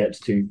much when it gets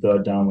to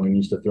third down. When he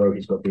needs to throw,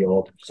 he's got the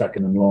odd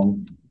second and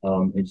long.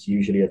 It's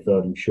usually a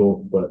third and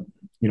short, but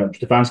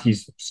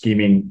Stefanski's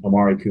scheming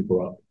Amari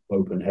Cooper up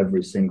open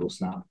every single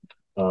snap,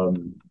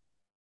 and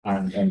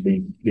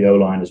the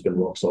O-line has been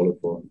rock solid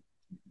for him.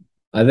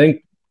 I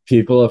think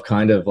people have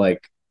kind of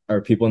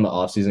people in the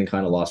offseason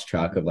kind of lost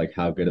track of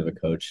how good of a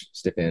coach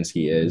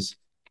Stefanski is,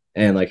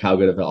 and how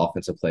good of an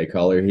offensive play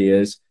caller he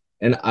is.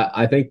 And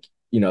I think,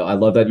 I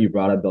love that you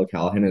brought up Bill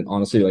Callahan, and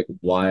honestly,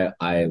 why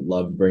I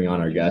love bringing on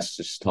our guests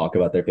to just talk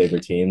about their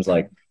favorite teams.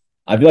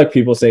 I feel like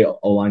people say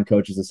O-line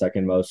coach is the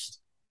second most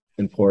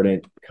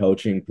important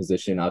coaching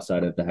position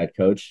outside of the head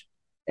coach,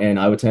 and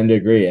I would tend to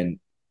agree. And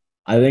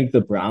I think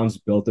the Browns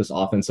built this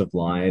offensive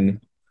line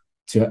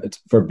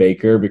for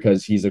Baker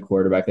because he's a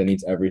quarterback that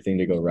needs everything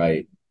to go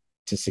right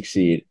to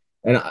succeed.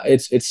 And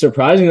it's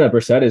surprising that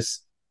Brissett has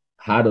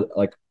had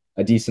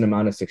a decent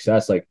amount of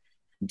success.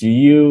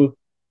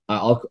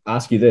 I'll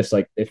ask you this,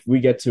 if we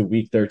get to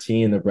week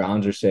 13, the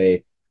Browns are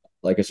say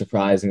a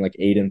surprising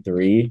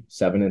 8-3,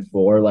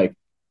 7-4,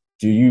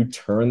 do you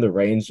turn the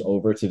reins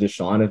over to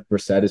Deshaun if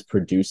Brissett is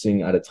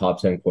producing at a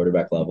top 10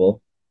 quarterback level?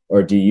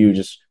 Or do you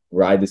just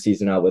ride the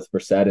season out with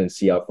Brissett and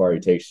see how far he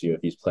takes you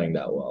if he's playing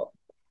that well?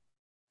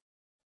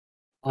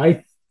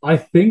 I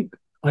think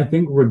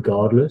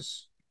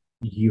regardless,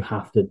 you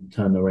have to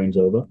turn the reins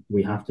over.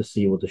 We have to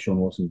see what Deshaun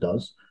Watson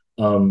does,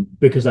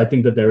 because I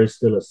think that there is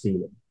still a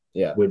ceiling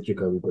with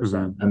Jacoby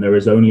Brissett, and there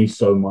is only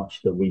so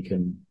much that we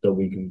can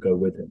go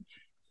with him.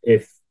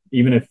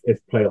 Even if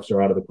playoffs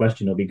are out of the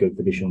question, it'll be good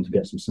for Deshaun to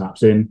get some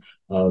snaps in,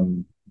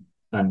 and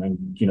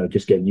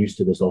just get used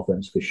to this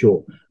offense for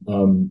sure.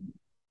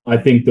 I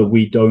think that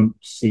we don't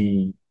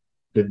see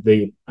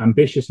the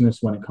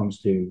ambitiousness when it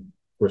comes to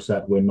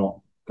Brissett. We're not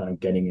kind of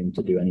getting him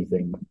to do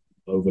anything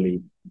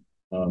overly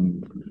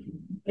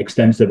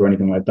extensive or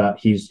anything like that.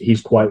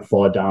 He's quite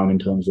far down in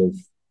terms of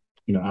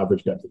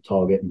average depth of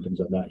target and things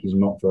like that. He's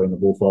not throwing the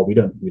ball far. We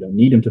don't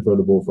need him to throw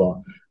the ball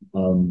far.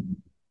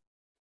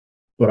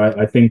 But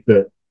I think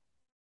that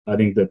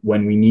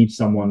when we need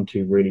someone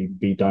to really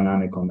be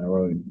dynamic on their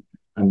own,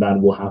 and that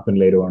will happen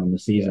later on in the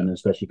season,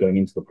 especially going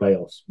into the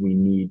playoffs, we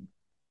need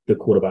the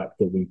quarterback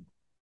that we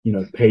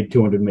paid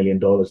 $200 million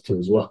to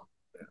as well.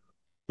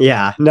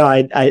 Yeah, no,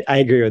 I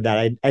agree with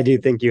that. I do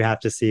think you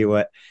have to see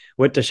what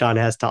Deshaun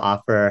has to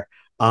offer.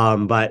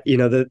 But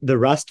the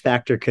rust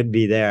factor could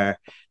be there.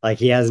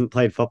 He hasn't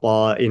played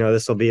football.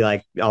 This will be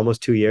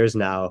almost 2 years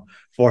now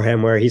for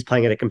him where he's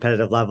playing at a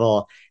competitive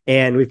level.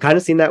 And we've kind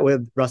of seen that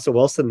with Russell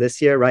Wilson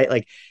this year,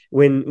 right?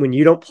 When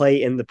you don't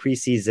play in the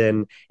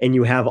preseason and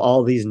you have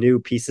all these new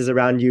pieces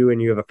around you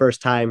and you have a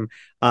first time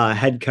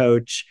head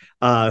coach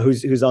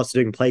who's also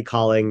doing play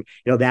calling,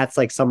 that's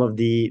some of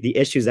the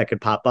issues that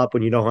could pop up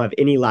when you don't have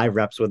any live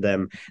reps with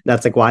them.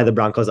 That's why the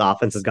Broncos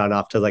offense has gone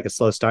off to a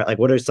slow start.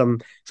 What are some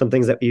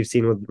things that you've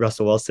seen with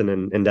Russell Wilson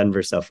in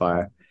Denver so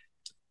far?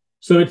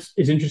 So it's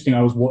interesting.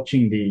 I was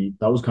watching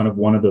that was kind of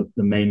one of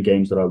the main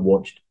games that I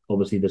watched,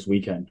 obviously, this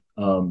weekend.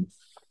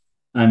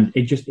 And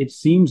it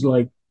seems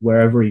like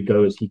wherever he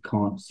goes, he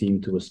can't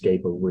seem to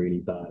escape a really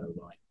bad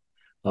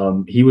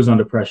O-line. He was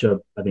under pressure.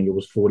 I think it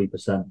was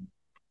 40%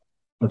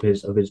 of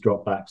his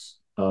dropbacks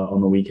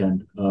on the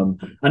weekend.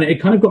 And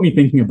it kind of got me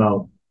thinking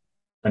about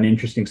an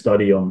interesting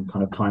study on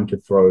kind of time to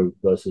throw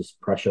versus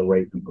pressure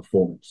rate and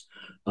performance.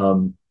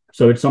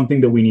 So it's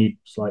something that we need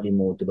slightly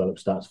more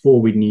developed stats for.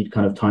 We need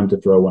kind of time to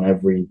throw on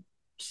every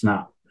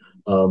snap.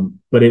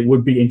 But it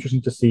would be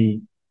interesting to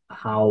see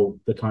how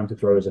the time to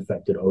throw is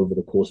affected over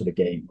the course of a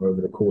game or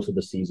over the course of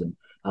the season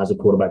as a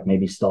quarterback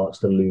maybe starts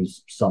to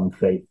lose some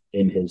faith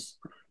in his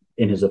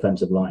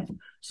offensive line.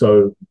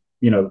 So,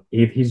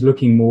 if he's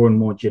looking more and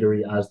more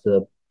jittery as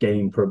the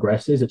game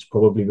progresses, it's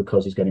probably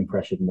because he's getting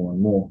pressured more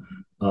and more.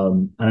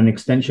 And an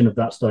extension of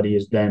that study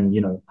is then,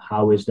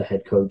 how is the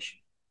head coach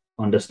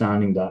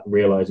understanding that,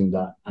 realizing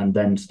that, and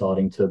then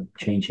starting to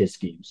change his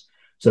schemes?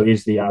 So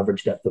is the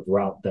average depth of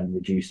route then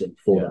reducing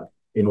for that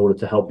in order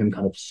to help him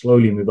kind of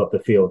slowly move up the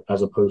field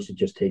as opposed to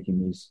just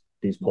taking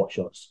these pot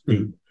shots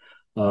deep?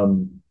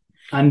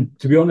 And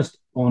to be honest,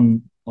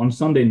 on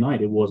Sunday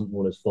night, it wasn't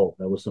all his fault.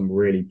 There were some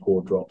really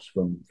poor drops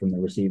from the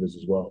receivers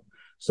as well.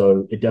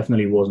 So it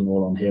definitely wasn't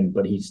all on him,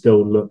 but he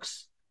still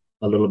looks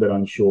a little bit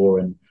unsure.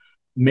 And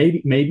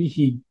maybe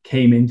he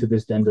came into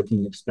this Denver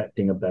team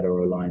expecting a better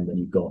O-line than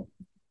he got,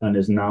 and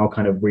is now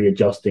kind of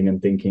readjusting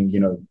and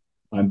thinking,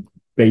 I'm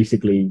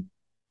basically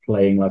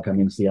playing like I'm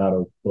in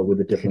Seattle, but with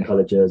a different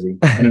color jersey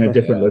and in a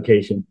different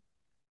location.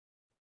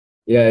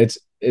 Yeah,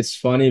 it's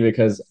funny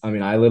because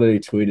I literally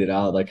tweeted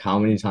out like, how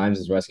many times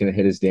is Russ gonna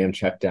hit his damn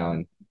check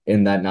down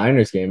in that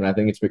Niners game? And I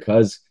think it's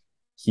because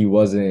he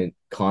wasn't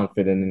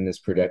confident in his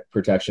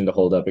protection to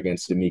hold up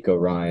against DeMeco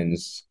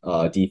Ryans'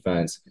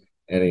 defense.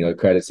 And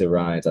credit to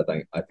Ryans, I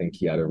think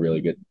he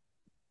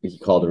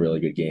called a really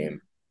good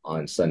game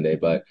on Sunday.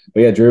 But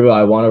yeah, Drew,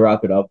 I want to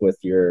wrap it up with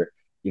your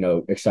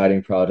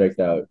exciting project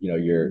that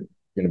you're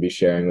going to be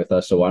sharing with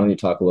us. So why don't you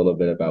talk a little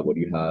bit about what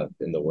you have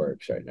in the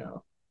works right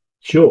now?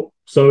 Sure.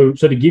 So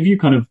to give you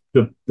kind of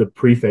the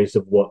preface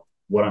of what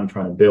I'm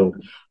trying to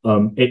build,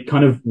 it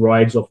kind of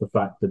rides off the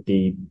fact that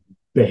the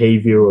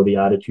behavior or the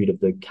attitude of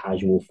the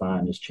casual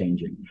fan is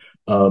changing.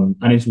 And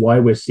it's why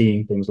we're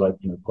seeing things like,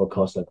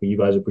 podcasts like what you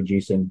guys are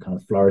producing kind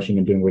of flourishing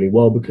and doing really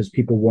well, because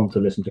people want to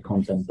listen to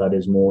content that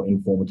is more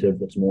informative,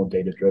 that's more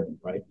data driven,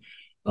 right?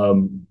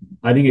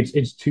 I think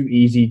it's too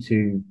easy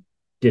to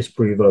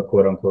disprove a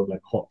quote unquote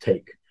like hot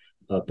take,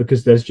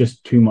 because there's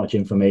just too much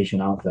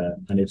information out there,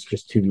 and it's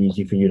just too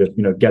easy for you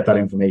to get that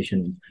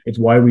information. It's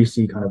why we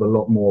see kind of a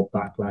lot more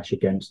backlash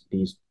against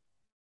these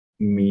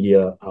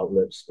media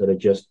outlets that are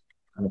just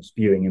kind of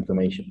spewing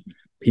information.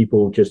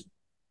 People just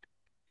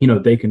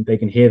they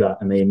can hear that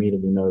and they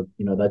immediately know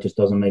that just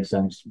doesn't make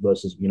sense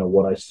versus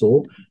what I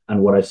saw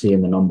and what I see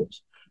in the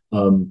numbers.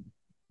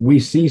 We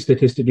see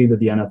statistically that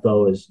the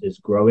NFL is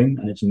growing,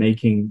 and it's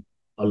making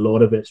a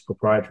lot of its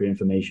proprietary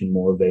information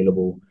more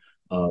available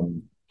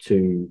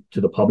to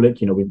the public.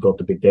 We've got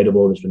the Big Data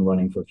Bowl that's been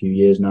running for a few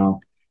years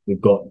now.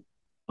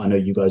 I know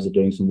you guys are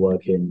doing some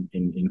work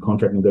in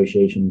contract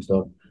negotiation and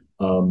stuff.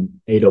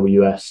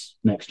 AWS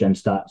Next Gen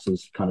Stats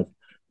is kind of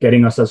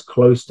getting us as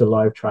close to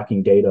live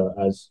tracking data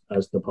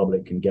as the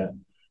public can get.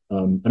 I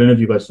don't know if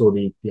you guys saw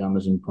the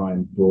Amazon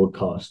Prime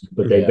broadcast,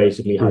 but they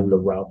basically had the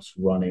routes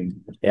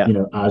running,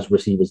 as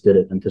receivers did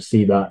it. And to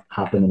see that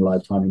happen in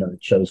live time,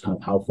 it shows kind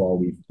of how far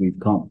we've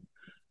come.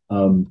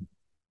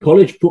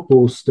 College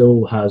football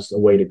still has a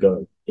way to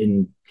go,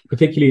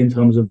 particularly in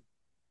terms of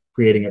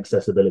creating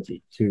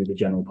accessibility to the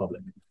general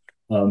public.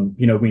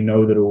 We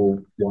know that all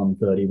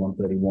 130,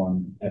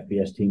 131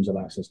 FBS teams have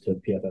access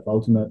to PFF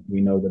Ultimate.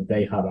 We know that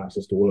they have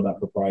access to all of that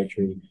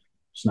proprietary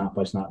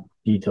snap-by-snap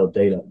detailed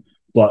data,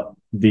 but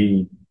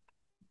the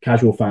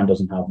casual fan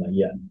doesn't have that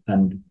yet.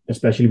 And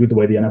especially with the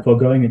way the NFL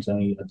going, it's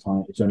only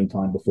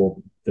time before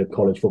the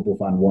college football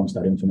fan wants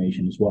that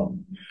information as well.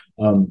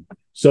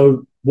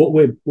 So what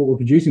we're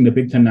producing, the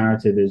Big Ten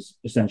Narrative, is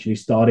essentially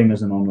starting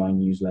as an online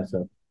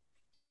newsletter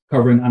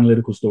covering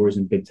analytical stories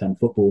in Big Ten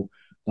football.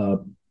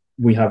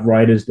 We have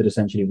writers that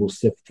essentially will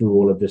sift through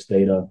all of this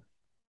data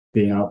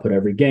being output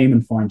every game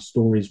and find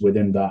stories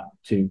within that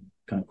to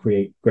kind of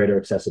create greater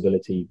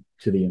accessibility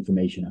to the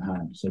information at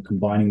hand. So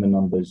combining the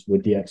numbers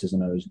with the X's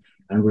and O's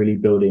and really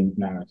building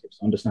narratives,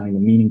 understanding the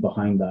meaning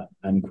behind that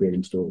and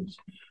creating stories.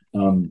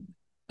 And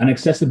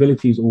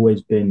accessibility has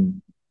always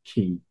been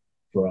key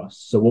for us.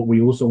 So what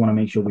we also want to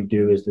make sure we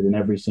do is that in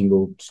every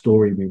single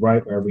story we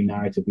write or every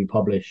narrative we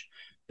publish,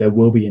 there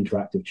will be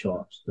interactive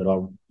charts that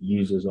our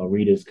users, our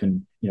readers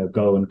can,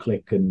 go and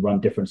click and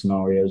run different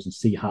scenarios and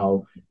see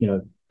how,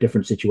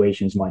 different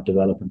situations might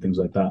develop and things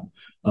like that.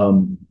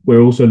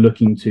 We're also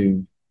looking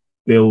to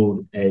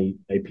build a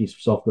piece of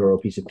software or a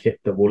piece of kit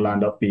that will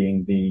land up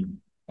being the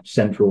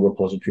central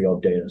repository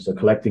of data. So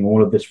collecting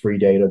all of this free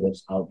data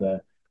that's out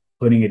there,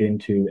 putting it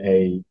into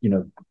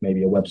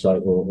maybe a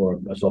website or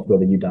a software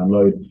that you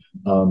download,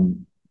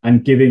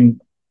 and giving,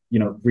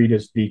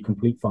 readers the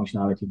complete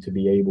functionality to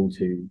be able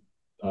to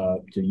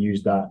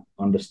use that,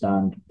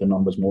 understand the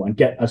numbers more, and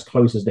get as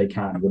close as they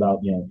can without,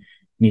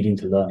 needing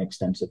to learn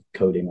extensive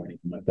coding or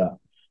anything like that.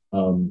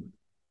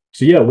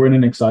 So yeah, we're in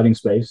an exciting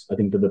space. I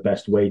think that the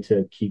best way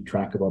to keep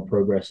track of our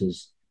progress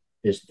is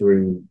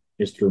through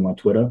my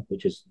Twitter,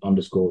 which is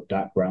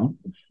 _Dak Brown.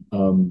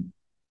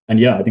 And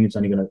yeah, I think it's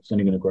only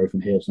gonna grow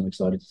from here. So I'm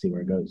excited to see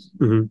where it goes.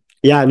 Mm-hmm.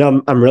 Yeah,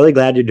 no, I'm really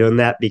glad you're doing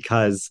that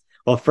because,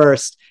 well,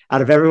 first,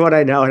 out of everyone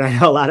I know, and I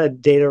know a lot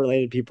of data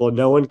related people,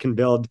 no one can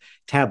build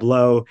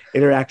Tableau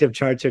interactive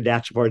charts or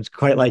dashboards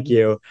quite like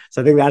you.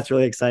 So I think that's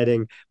really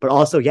exciting. But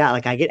also, yeah,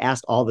 like I get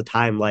asked all the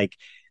time, like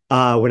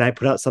when I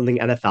put out something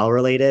NFL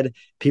related,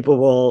 people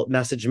will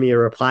message me or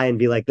reply and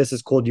be like, "This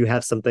is cool. Do you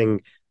have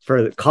something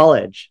for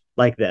college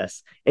like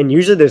this?" And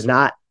usually there's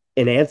not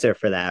an answer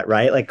for that,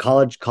 right? Like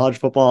college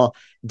football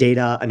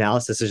data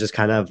analysis is just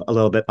kind of a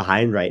little bit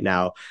behind right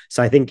now.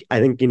 So I think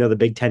the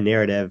Big Ten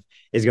narrative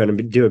is going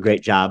to do a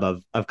great job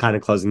of kind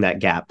of closing that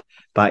gap.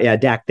 But yeah,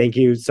 Dak, thank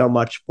you so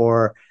much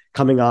for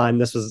coming on.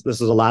 This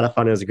was a lot of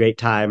fun. It was a great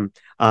time.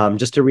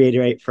 Just to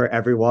reiterate for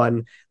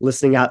everyone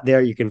listening out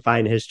there, you can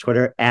find his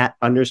Twitter at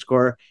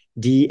 _DAKBRO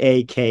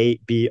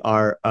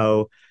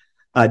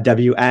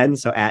WN,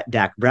 so at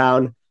Dak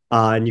Brown.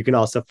 And you can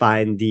also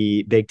find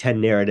the Big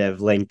Ten narrative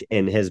linked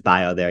in his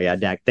bio there. Yeah,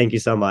 Dak, thank you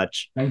so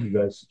much. Thank you,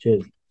 guys.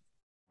 Cheers.